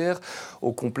vestiaire,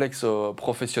 au complexe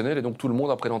professionnel, et donc tout le monde,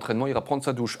 après l'entraînement, ira prendre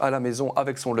sa douche à la maison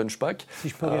avec son lunch pack. Si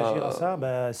je peux réagir à ça,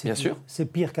 bien sûr. C'est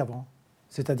pire qu'avant.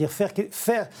 C'est-à-dire faire...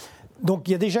 Donc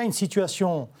il y a déjà une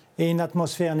situation et une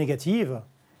atmosphère négative,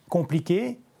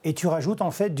 compliquée, et tu rajoutes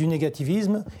en fait du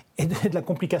négativisme et de la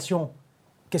complication.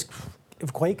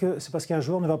 Vous croyez que c'est parce qu'un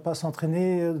joueur ne va pas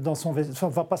s'entraîner dans son vestiaire,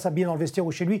 va pas s'habiller dans le vestiaire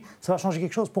ou chez lui, ça va changer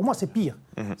quelque chose? Pour moi, c'est pire.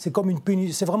 C'est comme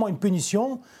c'est vraiment une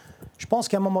punition. Je pense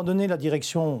qu'à un moment donné, la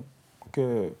direction,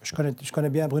 que je connais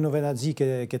bien Bruno Venanzi, qui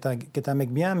est un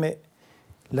mec bien, mais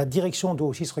la direction doit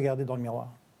aussi se regarder dans le miroir.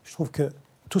 Je trouve que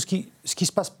tout ce qui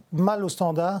se passe mal au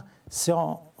Standard, c'est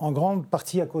en grande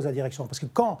partie à cause de la direction. Parce que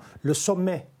quand le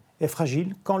sommet est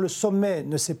fragile, quand le sommet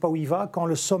ne sait pas où il va, quand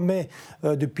le sommet,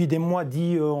 depuis des mois,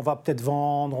 dit on va peut-être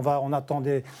vendre, on attend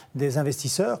des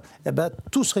investisseurs, eh ben,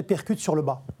 tout se répercute sur le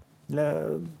bas.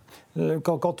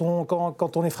 Quand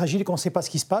on est fragile et qu'on ne sait pas ce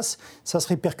qui se passe, ça se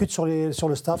répercute sur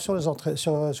le staff, sur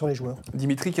les joueurs.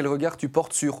 Dimitri, quel regard tu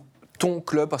portes sur ton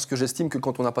club? Parce que j'estime que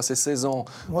quand on a passé 16 ans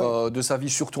de sa vie,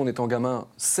 surtout en étant gamin,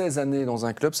 16 années dans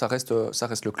un club, ça reste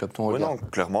le club. Ton regard? Non,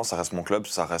 clairement, ça reste mon club,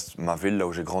 ça reste ma ville, là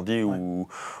où j'ai grandi, où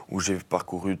j'ai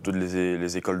parcouru toutes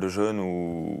les écoles de jeunes,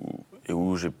 et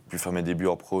où j'ai pu faire mes débuts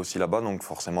en pro aussi là-bas, donc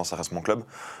forcément, ça reste mon club.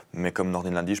 Mais comme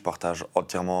Nordin l'a dit, je partage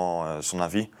entièrement son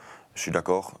avis. Je suis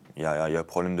d'accord, il y a un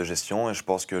problème de gestion, et je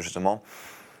pense que justement,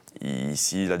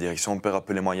 ici, la direction perd un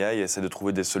peu les moyens et essaie de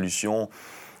trouver des solutions,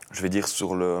 je vais dire,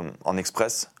 en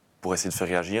express, pour essayer de faire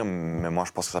réagir, mais moi,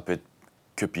 je pense que ça peut être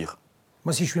que pire.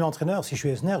 Moi, si je suis l'entraîneur, si je suis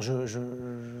Esner,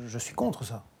 je suis contre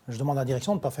ça. Je demande à la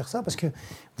direction de ne pas faire ça, parce que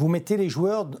vous mettez les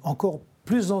joueurs encore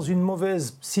plus dans une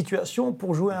mauvaise situation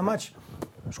pour jouer un match.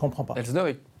 Je ne comprends pas.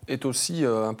 Elsner est aussi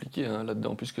impliqué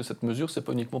là-dedans, puisque cette mesure, c'est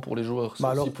pas uniquement pour les joueurs,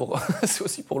 c'est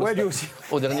aussi pour le staff. Lui aussi.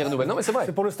 Aux dernières nouvelles. Non, mais c'est vrai.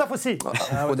 C'est pour le staff aussi.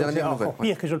 Aux dernières nouvelles. Encore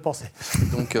pire que je le pensais.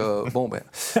 Donc,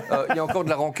 il y a encore de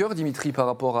la rancœur, Dimitri, par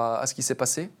rapport à ce qui s'est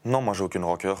passé? Non, moi, j'ai aucune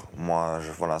rancœur. Moi,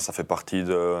 voilà, ça fait partie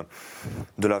de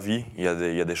la vie. Il y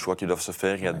a des choix qui doivent se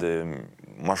faire.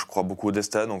 Moi, je crois beaucoup au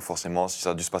destin, donc forcément, si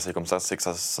ça a dû se passer comme ça, c'est que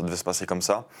ça devait se passer comme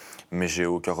ça. Mais j'ai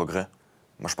aucun regret.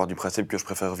 Moi, je pars du principe que je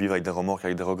préfère vivre avec des remords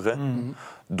qu'avec des regrets.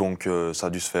 Donc, ça a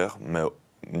dû se faire, mais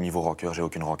niveau rancœur, j'ai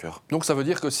aucune rancœur. Donc, ça veut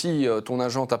dire que si ton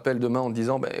agent t'appelle demain en te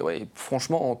disant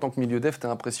franchement, en tant que milieu def, t'es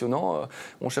impressionnant,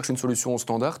 on cherche une solution au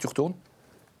Standard, tu retournes?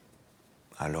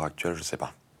 À l'heure actuelle, je ne sais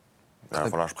pas.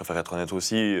 Voilà, je préfère être honnête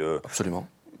aussi. Absolument.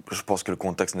 Je pense que le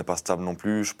contexte n'est pas stable non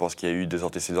plus. Je pense qu'il y a eu des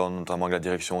antécédents, notamment avec la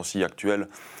direction aussi actuelle,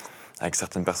 avec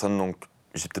certaines personnes. Donc,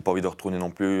 j'ai peut-être pas envie de retourner non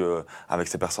plus avec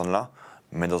ces personnes-là.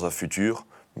 Mais dans un futur,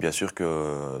 bien sûr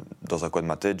que dans un coin de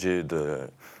ma tête, j'ai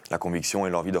la conviction et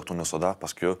l'envie de retourner au Standard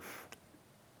parce que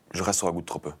je reste sur la goutte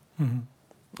trop peu. Oui,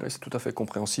 c'est tout à fait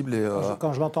compréhensible et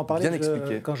quand je l'entends parler, bien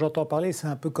expliqué. Quand j'entends parler, c'est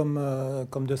un peu comme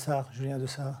Dessart, Julien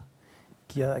Dessart,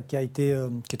 qui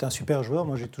est un super joueur,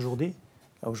 moi j'ai toujours dit.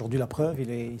 Aujourd'hui, la preuve,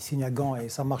 il signe à Gand et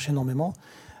ça marche énormément.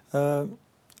 Je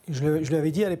lui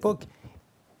avais dit à l'époque,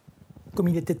 comme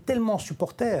il était tellement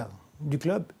supporter du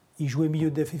club, il jouait milieu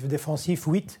défensif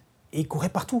 8 et il courait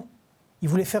partout. Il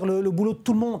voulait faire le boulot de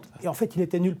tout le monde. Et en fait, il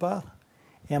était nulle part.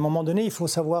 Et à un moment donné, il faut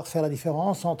savoir faire la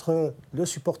différence entre le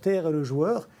supporter et le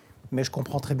joueur. Mais je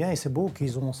comprends très bien, et c'est beau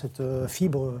qu'ils ont cette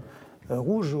fibre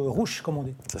rouge, comme on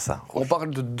dit. C'est ça. On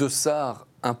parle de Sarr,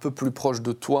 un peu plus proche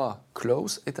de toi,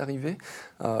 Klaus est arrivé,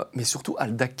 mais surtout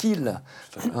Al-Dakil.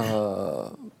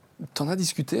 T'en as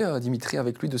discuté, Dimitri,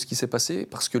 avec lui de ce qui s'est passé?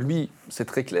 Parce que lui, c'est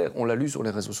très clair, on l'a lu sur les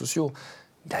réseaux sociaux,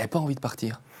 il n'avait pas envie de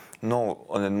partir. Non,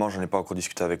 honnêtement, je n'ai pas encore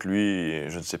discuté avec lui et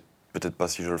je ne sais peut-être pas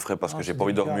si je le ferai parce que j'ai pas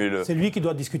envie de remuer le... C'est lui qui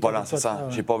doit discuter. Voilà, avec c'est toi, ça.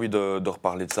 J'ai pas envie de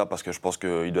reparler de ça parce que je pense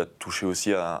qu'il doit être touché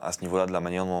aussi à ce niveau-là de la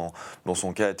manière dont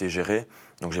son cas a été géré.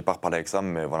 Donc j'ai pas reparlé avec ça,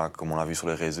 mais voilà, comme on l'a vu sur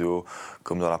les réseaux,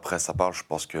 comme dans la presse, ça parle, je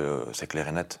pense que c'est clair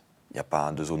et net. Il n'y a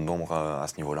pas de zone d'ombre à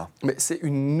ce niveau-là. Mais c'est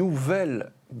une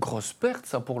nouvelle grosse perte,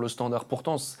 ça, pour le Standard.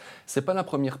 Pourtant, c'est pas la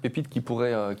première pépite qui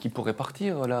pourrait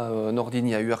partir. Là, Nordine,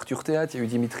 il y a eu Arthur Théat, il y a eu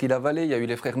Dimitri Lavallée, il y a eu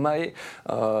les frères Mahé,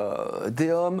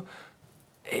 Déhomme.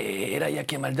 Et là, il y a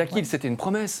Kemal Dakil, ouais. C'était une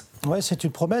promesse. Oui, c'est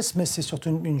une promesse, mais c'est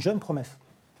surtout une jeune promesse.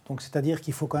 Donc, c'est-à-dire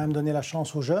qu'il faut quand même donner la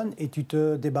chance aux jeunes et tu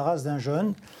te débarrasses d'un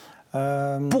jeune.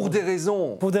 Pour des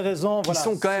raisons qui voilà,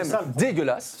 sont quand même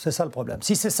dégueulasses. C'est ça le problème.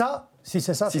 Si c'est ça,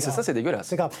 c'est dégueulasse.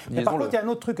 C'est grave. Mais par contre, il y a un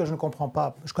autre truc que je ne comprends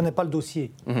pas. Je ne connais pas le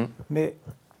dossier, mais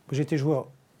j'étais joueur.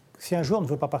 Si un joueur ne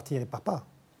veut pas partir, il ne part pas.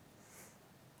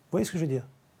 Vous voyez ce que je veux dire?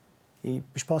 Et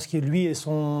je pense que lui et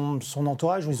son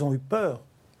entourage, ils ont eu peur.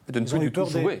 De ne plus du tout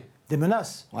jouer. Des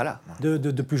menaces. Voilà. De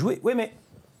ne plus jouer. Oui, mais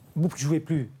vous ne jouez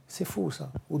plus. C'est faux,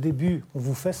 ça. Au début, on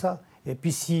vous fait ça. Et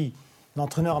puis si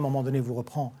l'entraîneur, à un moment donné, vous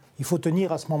reprend, il faut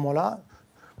tenir à ce moment-là.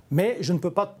 Mais je ne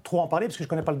peux pas trop en parler parce que je ne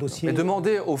connais pas le dossier. Mais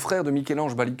demandez au frère de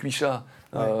Michel-Ange Balikwisha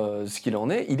ce qu'il en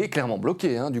est. Il est clairement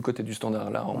bloqué du côté du Standard.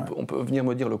 Là, on peut venir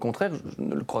me dire le contraire, je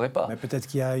ne le croirais pas. Mais peut-être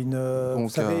qu'il y a une... Donc, vous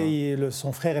savez,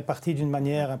 son frère est parti d'une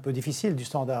manière un peu difficile du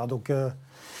Standard. Donc,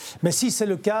 mais si c'est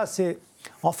le cas, c'est...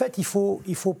 En fait, il faut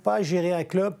pas gérer un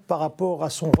club par rapport à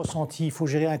son ressenti. Il faut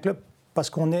gérer un club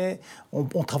parce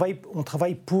on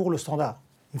travaille pour le Standard.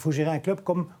 Il faut gérer un club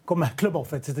comme un club, en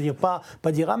fait. C'est-à-dire pas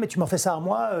dire « Ah, mais tu m'as fait ça à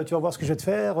moi, tu vas voir ce que je vais te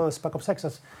faire. » C'est pas comme ça que ça...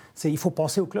 Il faut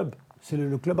penser au club.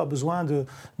 Le club a besoin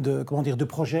de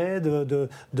projets, de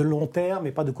long terme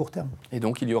et pas de court terme. Et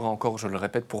donc, il y aura encore, je le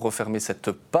répète, pour refermer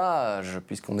cette page,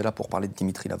 puisqu'on est là pour parler de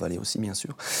Dimitri Lavallée aussi, bien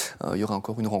sûr, il y aura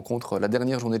encore une rencontre, la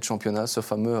dernière journée de championnat, ce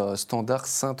fameux Standard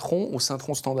Saint-Tron ou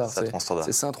Saint-Tron Standard?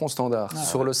 C'est Saint-Tron Standard,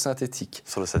 sur le synthétique.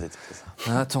 Sur le synthétique, c'est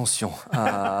ça. Attention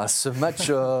à ce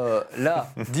match-là.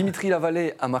 Dimitri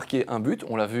Lavallée a marqué un but,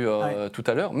 on l'a vu tout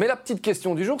à l'heure. Mais la petite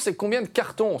question du jour, c'est combien de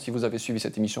cartons, si vous avez suivi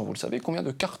cette émission, vous le savez, combien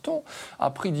de cartons a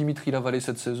pris Dimitri Lavallée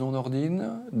cette saison,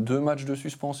 Nordine? 2 matchs de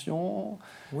suspension.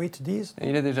 8, 10. Et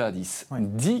il est déjà à 10. Ouais.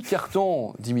 10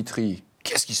 cartons, Dimitri.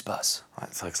 Qu'est-ce qui se passe?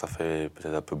 C'est vrai que ça fait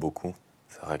peut-être un peu beaucoup.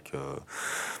 C'est vrai que...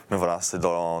 Mais voilà, c'est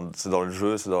dans le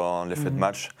jeu, c'est dans l'effet de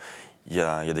match. Il y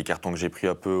a des cartons que j'ai pris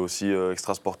un peu aussi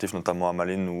extra-sportifs, notamment à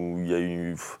Malines, où il y a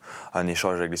eu un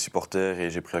échange avec les supporters et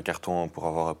j'ai pris un carton pour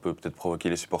avoir un peu peut-être provoqué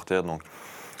les supporters. Donc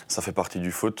ça fait partie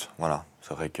du foot. Voilà.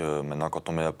 C'est vrai que maintenant, quand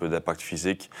on met un peu d'impact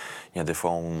physique, il y a des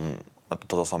fois, on a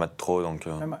tendance à en mettre trop. Donc,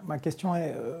 ma question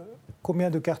est,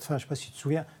 combien de cartes, je ne sais pas si tu te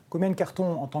souviens, combien de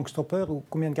cartons en tant que stopper ou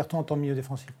combien de cartons en tant que milieu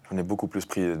défensif? J'en ai beaucoup plus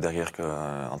pris derrière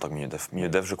qu'en tant que milieu def. Milieu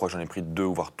def, je crois que j'en ai pris 2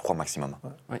 voire 3 maximum. Ouais.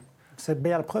 Oui. C'est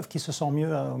bien la preuve qu'il se sent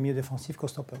mieux au milieu défensif qu'au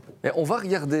stopper. Mais on va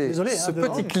regarder ce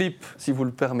petit clip, si vous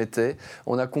le permettez.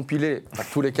 On a compilé pas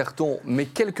tous les cartons, mais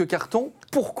quelques cartons.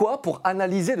 Pourquoi? Pour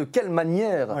analyser de quelle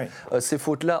manière ces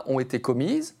fautes-là ont été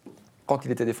commises. Quand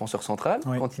il était défenseur central,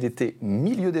 quand il était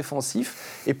milieu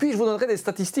défensif. Et puis, je vous donnerai des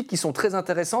statistiques qui sont très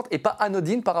intéressantes et pas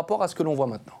anodines par rapport à ce que l'on voit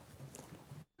maintenant.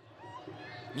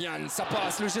 Mian, ça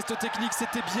passe, le geste technique,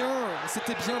 c'était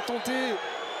bien tenté,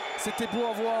 c'était beau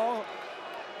à voir.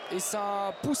 Et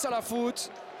ça pousse à la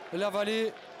faute.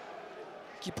 Lavallée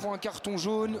qui prend un carton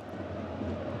jaune.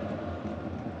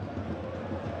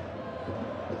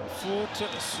 Faute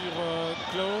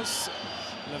sur Klaus.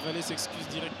 Lavallée s'excuse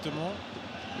directement.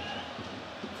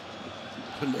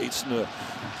 Leitzner,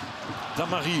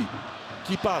 Damary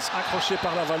qui passe, accroché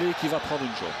par Lavallée qui va prendre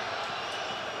une jaune.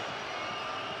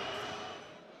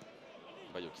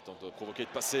 Bayo qui tente de provoquer, de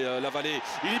passer Lavallée.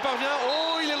 Il y parvient.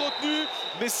 Oh, il est retenu.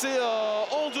 Mais c'est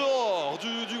en dehors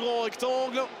du grand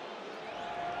rectangle.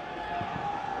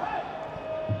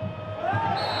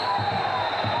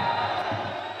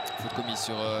 Faute commise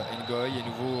sur Ngoy et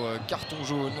nouveau carton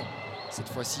jaune. Cette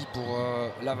fois-ci pour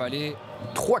Lavallée.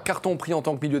 3 cartons pris en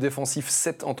tant que milieu défensif,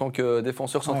 7 en tant que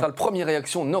défenseur central. Première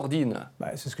réaction, Nordine.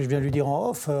 C'est ce que je viens de lui dire en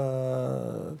off.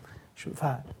 Il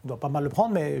doit pas mal le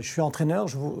prendre, mais je suis entraîneur.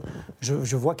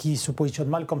 Je vois qu'il se positionne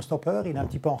mal comme stopper. Il est un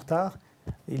petit peu en retard.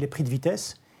 Il est pris de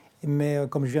vitesse. Mais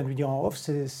comme je viens de lui dire en off,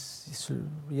 il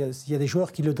y a des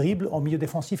joueurs qui le dribblent. En milieu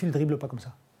défensif, ils ne le dribblent pas comme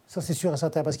ça. Ça, c'est sûr et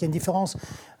certain. Parce qu'il y a une différence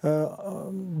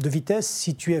de vitesse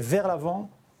si tu es vers l'avant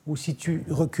ou si tu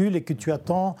recules et que tu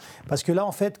attends. Parce que là,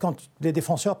 en fait, quand les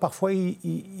défenseurs, parfois,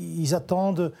 ils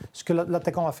attendent ce que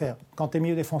l'attaquant va faire. Quand tu es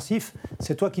milieu défensif,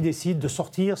 c'est toi qui décides de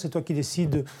sortir, c'est toi qui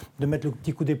décides de mettre le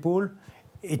petit coup d'épaule.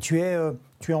 Et tu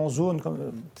es en zone.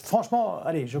 Franchement,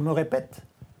 allez, je me répète,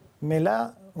 mais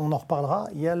là, on en reparlera.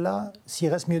 Il y a là, s'il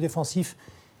reste milieu défensif,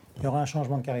 il y aura un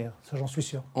changement de carrière, ça j'en suis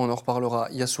sûr. On en reparlera.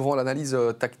 Il y a souvent l'analyse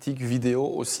tactique vidéo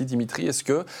aussi, Dimitri. Est-ce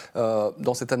que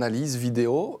dans cette analyse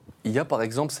vidéo, il y a par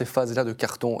exemple ces phases-là de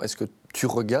carton? Est-ce que tu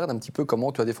regardes un petit peu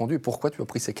comment tu as défendu et pourquoi tu as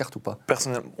pris ces cartes ou pas?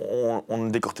 Personnellement, on ne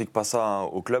décortique pas ça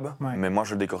au club, mais moi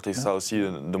je décortique ça aussi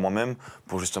de moi-même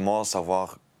pour justement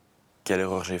savoir quelle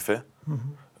erreur j'ai fait.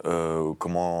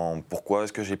 Pourquoi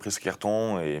est-ce que j'ai pris ce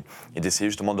carton et d'essayer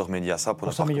justement de remédier à ça pour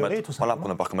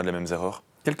ne pas recommettre les mêmes erreurs.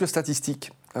 Quelques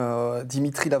statistiques.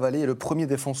 Dimitri Lavallée est le premier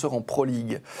défenseur en Pro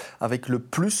League avec le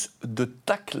plus de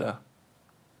tacles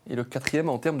et le 4e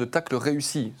en termes de tacles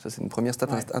réussis. Ça, c'est une première stat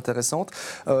intéressante.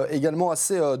 Également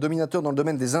assez dominateur dans le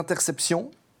domaine des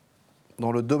interceptions,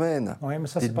 dans le domaine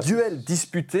des duels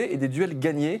disputés et des duels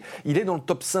gagnés. Il est dans le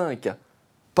top 5.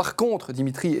 Par contre,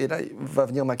 Dimitri, et là va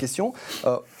venir ma question,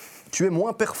 tu es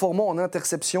moins performant en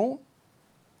interception,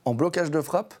 en blocage de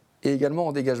frappe et également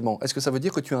en dégagement. Est-ce que ça veut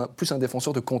dire que tu es plus un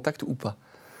défenseur de contact ou pas?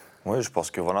 Oui, je pense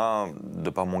que voilà, de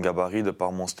par mon gabarit, de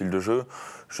par mon style de jeu,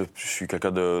 je suis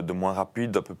quelqu'un de moins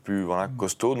rapide, d'un peu plus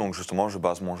costaud. Donc justement, je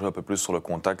base mon jeu un peu plus sur le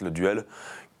contact, le duel,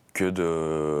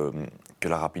 que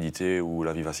la rapidité ou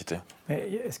la vivacité.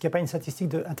 Mais est-ce qu'il n'y a pas une statistique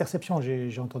d'interception,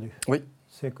 j'ai entendu? Oui.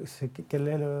 Quel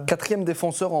est le... 4e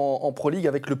défenseur en Pro League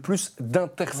avec le plus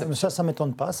d'interceptions. Ça ne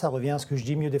m'étonne pas, ça revient à ce que je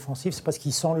dis, milieu défensif, c'est parce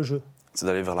qu'il sent le jeu. C'est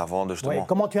d'aller vers l'avant, justement.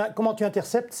 Comment tu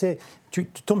interceptes, tu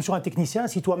tombes sur un technicien,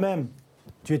 si toi-même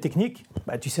tu es technique,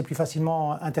 tu sais plus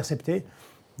facilement intercepter.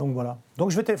 Donc voilà.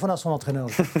 Donc je vais téléphoner à son entraîneur.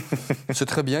 C'est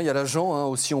très bien, il y a l'agent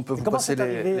aussi, on peut vous passer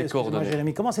les coordonnées.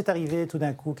 Jérémy, comment c'est arrivé tout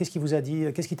d'un coup? Qu'est-ce qu'il vous a dit?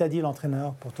 Qu'est-ce qu'il t'a dit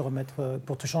l'entraîneur pour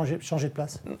te changer de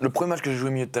place? Le premier match que j'ai joué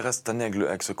milieu de terrain cette année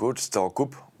avec ce coach, c'était en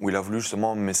coupe, où il a voulu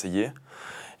justement m'essayer.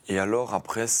 Et alors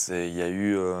après, il y a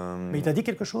eu... Mais il t'a dit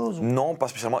quelque chose? Non, pas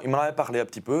spécialement. Il m'en avait parlé un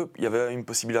petit peu. Il y avait une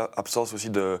possible absence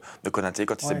aussi de Konaté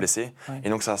quand il s'est blessé.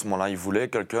 Et donc c'est à ce moment-là, il voulait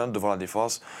quelqu'un devant la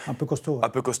défense. Un peu costaud. Un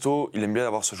peu costaud. Il aime bien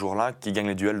avoir ce joueur-là qui gagne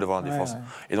les duels devant la défense.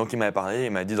 Et donc il m'avait parlé,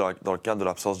 il m'avait dit dans le cadre de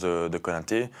l'absence de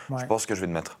Konaté, je pense que je vais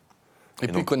te mettre. Et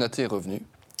puis donc, Konaté est revenu.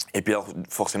 Et puis alors,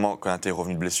 forcément, Konaté est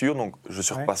revenu de blessure, donc je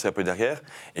suis repassé un peu derrière.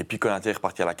 Et puis Konaté est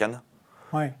reparti à la CAN.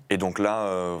 Et donc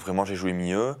là, vraiment, j'ai joué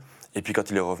milieu. Et puis quand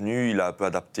il est revenu, il a un peu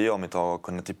adapté en mettant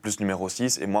Konaté plus numéro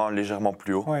 6 et moi légèrement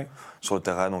plus haut sur le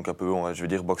terrain, donc un peu, je vais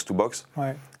dire, box-to-box.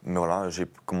 Mais voilà, j'ai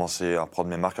commencé à prendre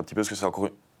mes marques un petit peu parce que c'est encore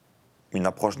une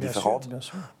approche différente. Bien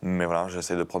sûr. Mais voilà,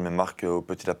 j'essaie de prendre mes marques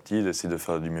petit à petit, d'essayer de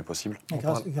faire du mieux possible.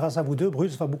 Et grâce à vous deux,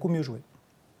 Bruce va beaucoup mieux jouer.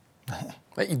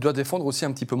 Il doit défendre aussi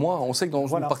un petit peu moins. On sait que dans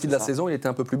une partie de la saison, il était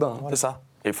un peu plus bas. C'est ça.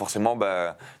 Et forcément,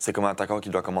 c'est comme un attaquant qui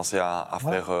doit commencer à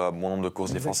faire un bon nombre de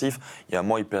courses défensives. Et à un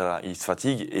moment, il se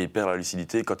fatigue et il perd la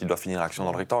lucidité quand il doit finir l'action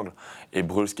dans le rectangle. Et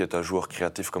Bruce, qui est un joueur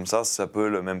créatif comme ça, c'est un peu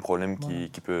le même problème qu'il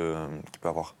peut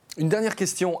avoir. Une dernière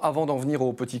question avant d'en venir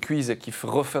au petit quiz qui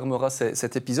refermera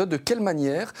cet épisode. De quelle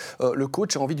manière le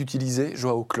coach a envie d'utiliser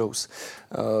Joao Klose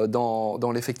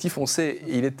dans l'effectif? On sait,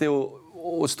 il était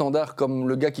au Standard comme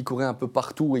le gars qui courait un peu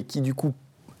partout et qui du coup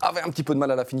avait un petit peu de mal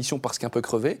à la finition parce qu'un peu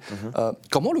crevé.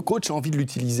 Comment le coach a envie de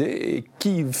l'utiliser et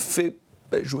qui fait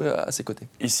jouer à ses côtés?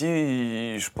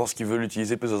 Ici, je pense qu'il veut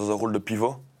l'utiliser plus dans un rôle de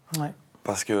pivot.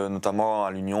 Parce que notamment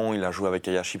à l'Union, il a joué avec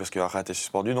Hayashi parce que Hara était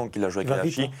suspendu, donc il a joué avec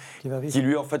Hayashi, qui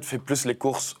lui en fait fait plus les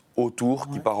courses autour,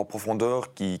 qui part en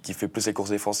profondeur, qui fait plus les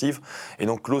courses défensives. Et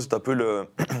donc Klose est un peu le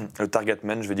target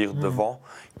man, je vais dire, devant,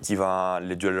 qui va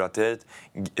les duels de la tête,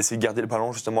 essayer de garder le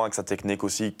ballon justement avec sa technique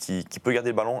aussi, qui peut garder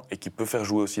le ballon et qui peut faire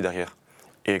jouer aussi derrière.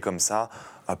 Et comme ça,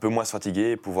 un peu moins se fatiguer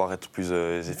et pouvoir être plus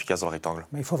efficace dans le rectangle.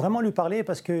 Mais il faut vraiment lui parler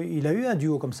parce qu'il a eu un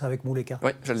duo comme ça avec Mouleka.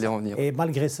 Oui, j'allais y revenir. Et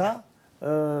malgré ça,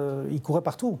 il courait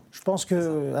partout. Je pense qu'à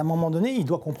un moment donné, il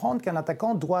doit comprendre qu'un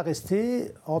attaquant doit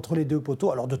rester entre les deux poteaux.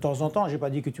 Alors de temps en temps, je n'ai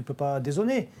pas dit que tu ne peux pas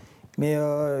dézonner, mais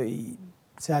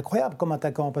c'est incroyable comme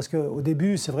attaquant, parce qu'au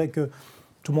début, c'est vrai que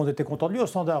tout le monde était content de lui au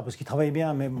Standard, parce qu'il travaillait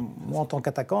bien, mais moi, en tant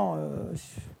qu'attaquant,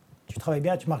 tu travailles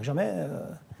bien, tu marques jamais,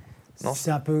 c'est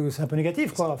un peu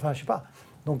négatif, quoi. Enfin, je sais pas.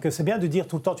 Donc c'est bien de dire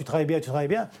tout le temps tu travailles bien, tu travailles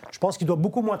bien. Je pense qu'il doit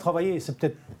beaucoup moins travailler, c'est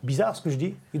peut-être bizarre ce que je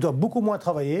dis, il doit beaucoup moins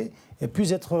travailler et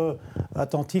plus être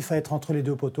attentif à être entre les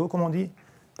deux poteaux, comme on dit,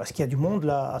 parce qu'il y a du monde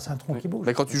là à Saint-Tron qui bouge.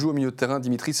 Mais quand tu joues au milieu de terrain,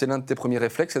 Dimitri, c'est l'un de tes premiers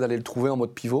réflexes, c'est d'aller le trouver en mode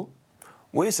pivot?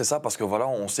 Oui, c'est ça, parce que voilà,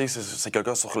 on sait que c'est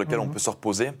quelqu'un sur lequel on peut se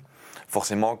reposer.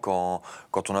 forcément, quand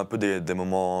on a un peu des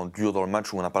moments durs dans le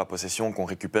match où on n'a pas la possession, qu'on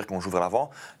récupère, qu'on joue vers l'avant,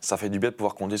 ça fait du bien de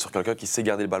pouvoir compter sur quelqu'un qui sait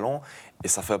garder le ballon et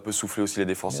ça fait un peu souffler aussi les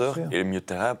défenseurs et le milieu de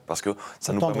terrain parce que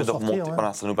ça nous permet de remonter. Ouais.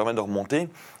 Voilà, ça nous permet de remonter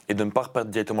et de ne pas perdre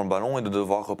directement le ballon et de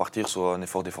devoir repartir sur un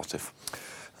effort défensif.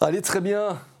 Allez, très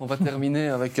bien. On va terminer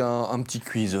avec un petit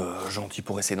quiz gentil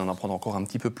pour essayer d'en apprendre encore un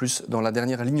petit peu plus dans la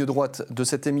dernière ligne droite de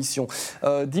cette émission.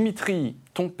 Dimitri,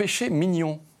 ton péché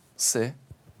mignon, c'est ?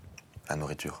 La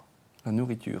nourriture. La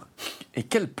nourriture. Et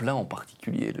quel plat en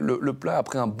particulier ? Le plat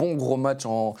après un bon gros match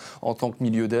en tant que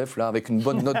milieu def, là, avec une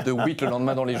bonne note de 8 le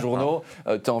lendemain dans les journaux,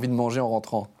 tu as envie de manger en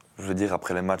rentrant ? Je veux dire,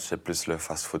 après les matchs, c'est plus le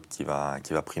fast-food qui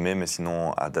va primer, mais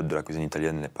sinon, adepte de la cuisine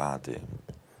italienne, les pâtes.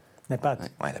 Les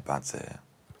pâtes. Ouais, les pâtes, c'est...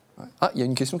 Ah, il y a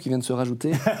une question qui vient de se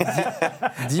rajouter.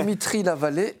 Dimitri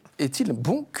Lavallée est-il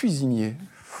bon cuisinier ?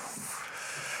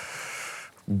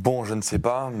 Bon, je ne sais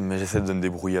pas, mais j'essaie de me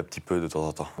débrouiller un petit peu de temps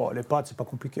en temps. Bon, les pâtes, c'est pas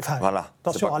compliqué. Enfin, voilà.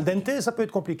 Attention, al dente, ça peut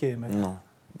être compliqué. Mais... Non.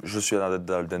 Je suis un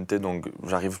adepte al dente, donc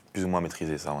j'arrive plus ou moins à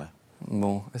maîtriser ça, ouais.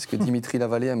 Bon, est-ce que Dimitri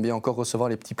Lavallée aime bien encore recevoir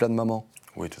les petits plats de maman ?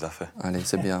 Oui, tout à fait. Allez,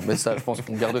 c'est bien. Mais ça, je pense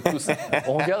qu'on garde tous.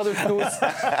 On garde tous.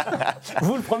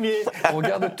 Vous le premier. On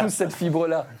garde tous cette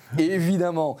fibre-là,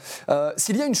 évidemment.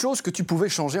 S'il y a une chose que tu pouvais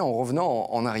changer en revenant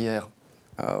en arrière,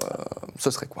 ce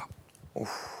serait quoi ?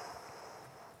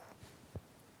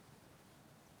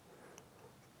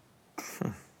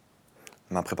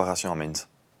 Ma préparation en mains.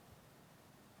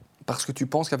 Parce que tu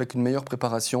penses qu'avec une meilleure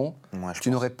préparation, tu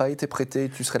n'aurais pas été prêté et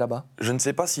tu serais là-bas ? Je ne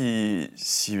sais pas si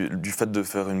du fait de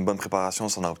faire une bonne préparation,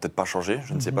 ça n'aurait peut-être pas changé.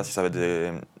 Je ne sais pas si ça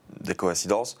avait des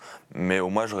coïncidences, mais au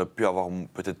moins j'aurais pu avoir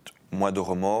peut-être moins de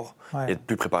remords et être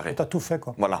plus préparé. Tu as tout fait,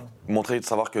 quoi. Voilà, montrer,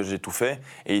 savoir que j'ai tout fait.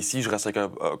 Et ici, je reste avec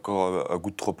encore un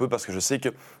goût de trop peu parce que je sais que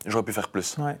j'aurais pu faire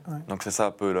plus. Ouais. Donc c'est ça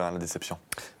un peu la déception.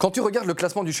 Quand tu regardes le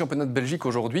classement du championnat de Belgique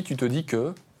aujourd'hui, tu te dis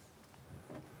que...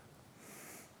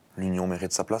 L'Union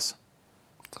mérite sa place.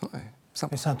 Ouais,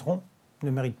 et Saint-Tron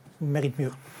le mérite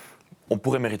mieux. On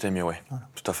pourrait mériter mieux, oui. Voilà.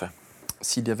 Tout à fait.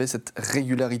 S'il y avait cette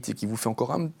régularité qui vous fait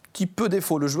encore un petit peu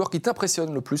défaut, le joueur qui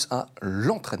t'impressionne le plus à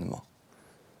l'entraînement ?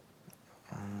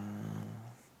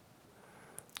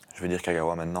 Je vais dire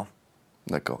Kagawa maintenant.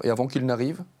 D'accord. Et avant qu'il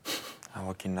n'arrive ?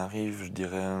 Avant qu'il n'arrive, je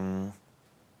dirais...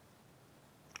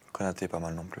 Konaté, pas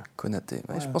mal non plus. Konaté.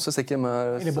 Ouais. Je pense que c'est quand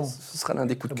même, bon. ce sera l'un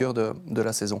des coups de cœur de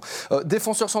la saison.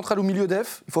 Défenseur central ou milieu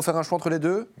def ? Il faut faire un choix entre les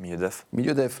deux ? Milieu def.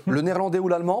 Milieu def. Le néerlandais ou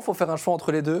l'allemand ? Il faut faire un choix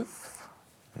entre les deux ?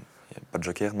 Il n'y a pas de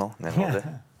joker, non ? Néerlandais.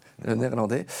 Le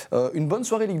néerlandais. Une bonne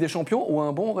soirée Ligue des Champions ou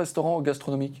un bon restaurant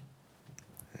gastronomique ?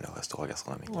 Le restaurant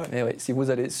gastronomique. Ouais. Et oui, si vous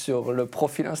allez sur le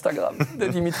profil Instagram de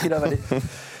Dimitri Lavallée.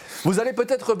 Vous allez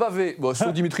peut-être baver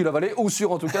sur Dimitri Lavallée ou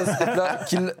sur en tout cas ce plat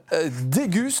qu'il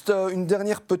déguste. Une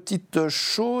dernière petite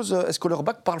chose, est-ce que leur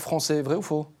bac parle français, vrai ou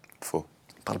faux ? Faux.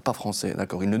 Il ne parle pas français,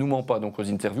 d'accord. Il ne nous ment pas donc aux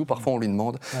interviews, parfois on lui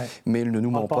demande, mais il ne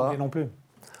nous ment pas. Anglais non plus.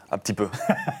 Un petit peu.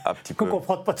 Un petit peu. Qu'on ne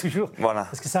comprend pas toujours. Voilà.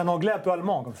 Parce que c'est un anglais un peu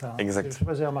allemand comme ça. Exact. Je ne sais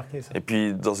pas si j'ai remarqué ça. Et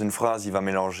puis dans une phrase, il va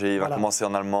mélanger, il va commencer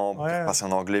en allemand, passer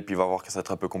en anglais, puis il va voir que ça va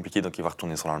être un peu compliqué, donc il va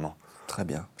retourner sur l'allemand. Très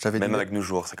bien. Même avec nos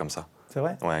joueurs, c'est comme ça. C'est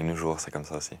vrai ? Ouais, avec nos joueurs, c'est comme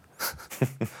ça aussi.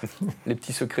 Les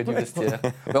petits secrets du vestiaire.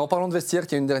 En parlant de vestiaire,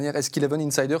 il y a une dernière. Est-ce qu'Eleven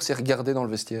Insider s'est regardé dans le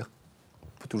vestiaire ?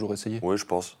 On peut toujours essayer. Oui, je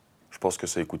pense. Je pense que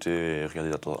c'est écouter et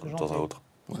regarder de temps à autre.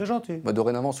 C'est gentil.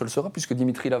 Dorénavant, on se le saura, puisque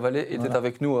Dimitri Lavallée était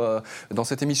avec nous dans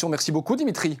cette émission. Merci beaucoup,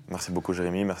 Dimitri. Merci beaucoup,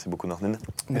 Jérémy. Merci beaucoup, Nordine.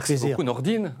 Merci beaucoup,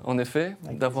 Nordine, en effet,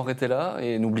 d'avoir été là.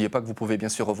 Et n'oubliez pas que vous pouvez bien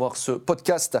sûr revoir ce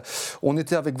podcast. On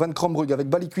était avec Van Krombrugge, avec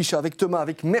Balikwisha, avec Thomas,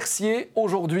 avec Mercier.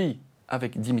 Aujourd'hui,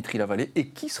 avec Dimitri Lavallée. Et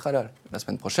qui sera là la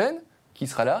semaine prochaine ? Qui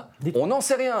sera là ? On n'en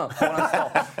sait rien pour l'instant.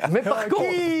 Mais par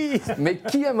contre,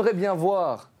 qui aimerait bien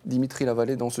voir Dimitri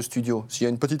Lavallée dans ce studio ? S'il y a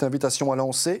une petite invitation à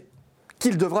lancer,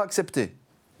 qu'il devra accepter ?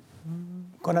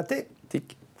 Konaté ?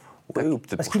 Tic. Oui, ou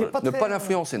peut-être Parce qu'il est pas Ne très... pas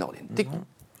l'influencer, Nordine. Tic.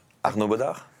 Arnaud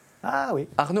Baudard. Ah oui.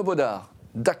 Arnaud Baudard.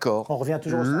 D'accord. On revient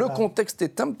toujours au Le Standard. contexte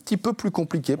est un petit peu plus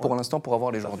compliqué pour l'instant pour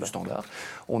avoir les joueurs du Standard.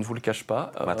 On ne vous le cache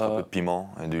pas. Mettre un peu de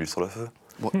piment et d'huile sur le feu.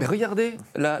 Bon, mais regardez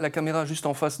la caméra juste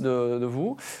en face de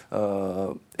vous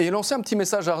et lancez un petit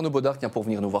message à Arnaud Baudard pour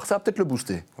venir nous voir. Ça va peut-être le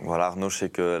booster. Voilà, Arnaud, je sais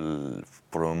que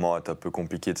pour le moment, c'est un peu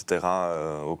compliqué, etc.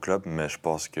 Au club, mais je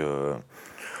pense que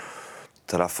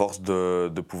tu as la force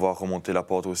de pouvoir remonter la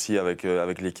porte aussi avec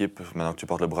l'équipe, maintenant que tu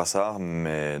portes le brassard.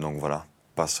 Mais donc voilà,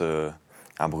 passe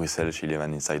à Bruxelles chez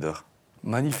Eleven Insider.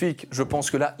 Magnifique. Je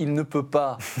pense que là, il ne peut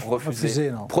pas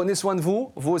refuser. Non. Prenez soin de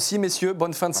vous. Vous aussi, messieurs.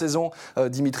 Bonne fin de saison.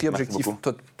 Dimitri, objectif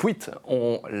tweet,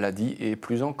 on l'a dit, et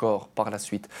plus encore par la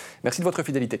suite. Merci de votre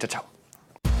fidélité. Ciao, ciao.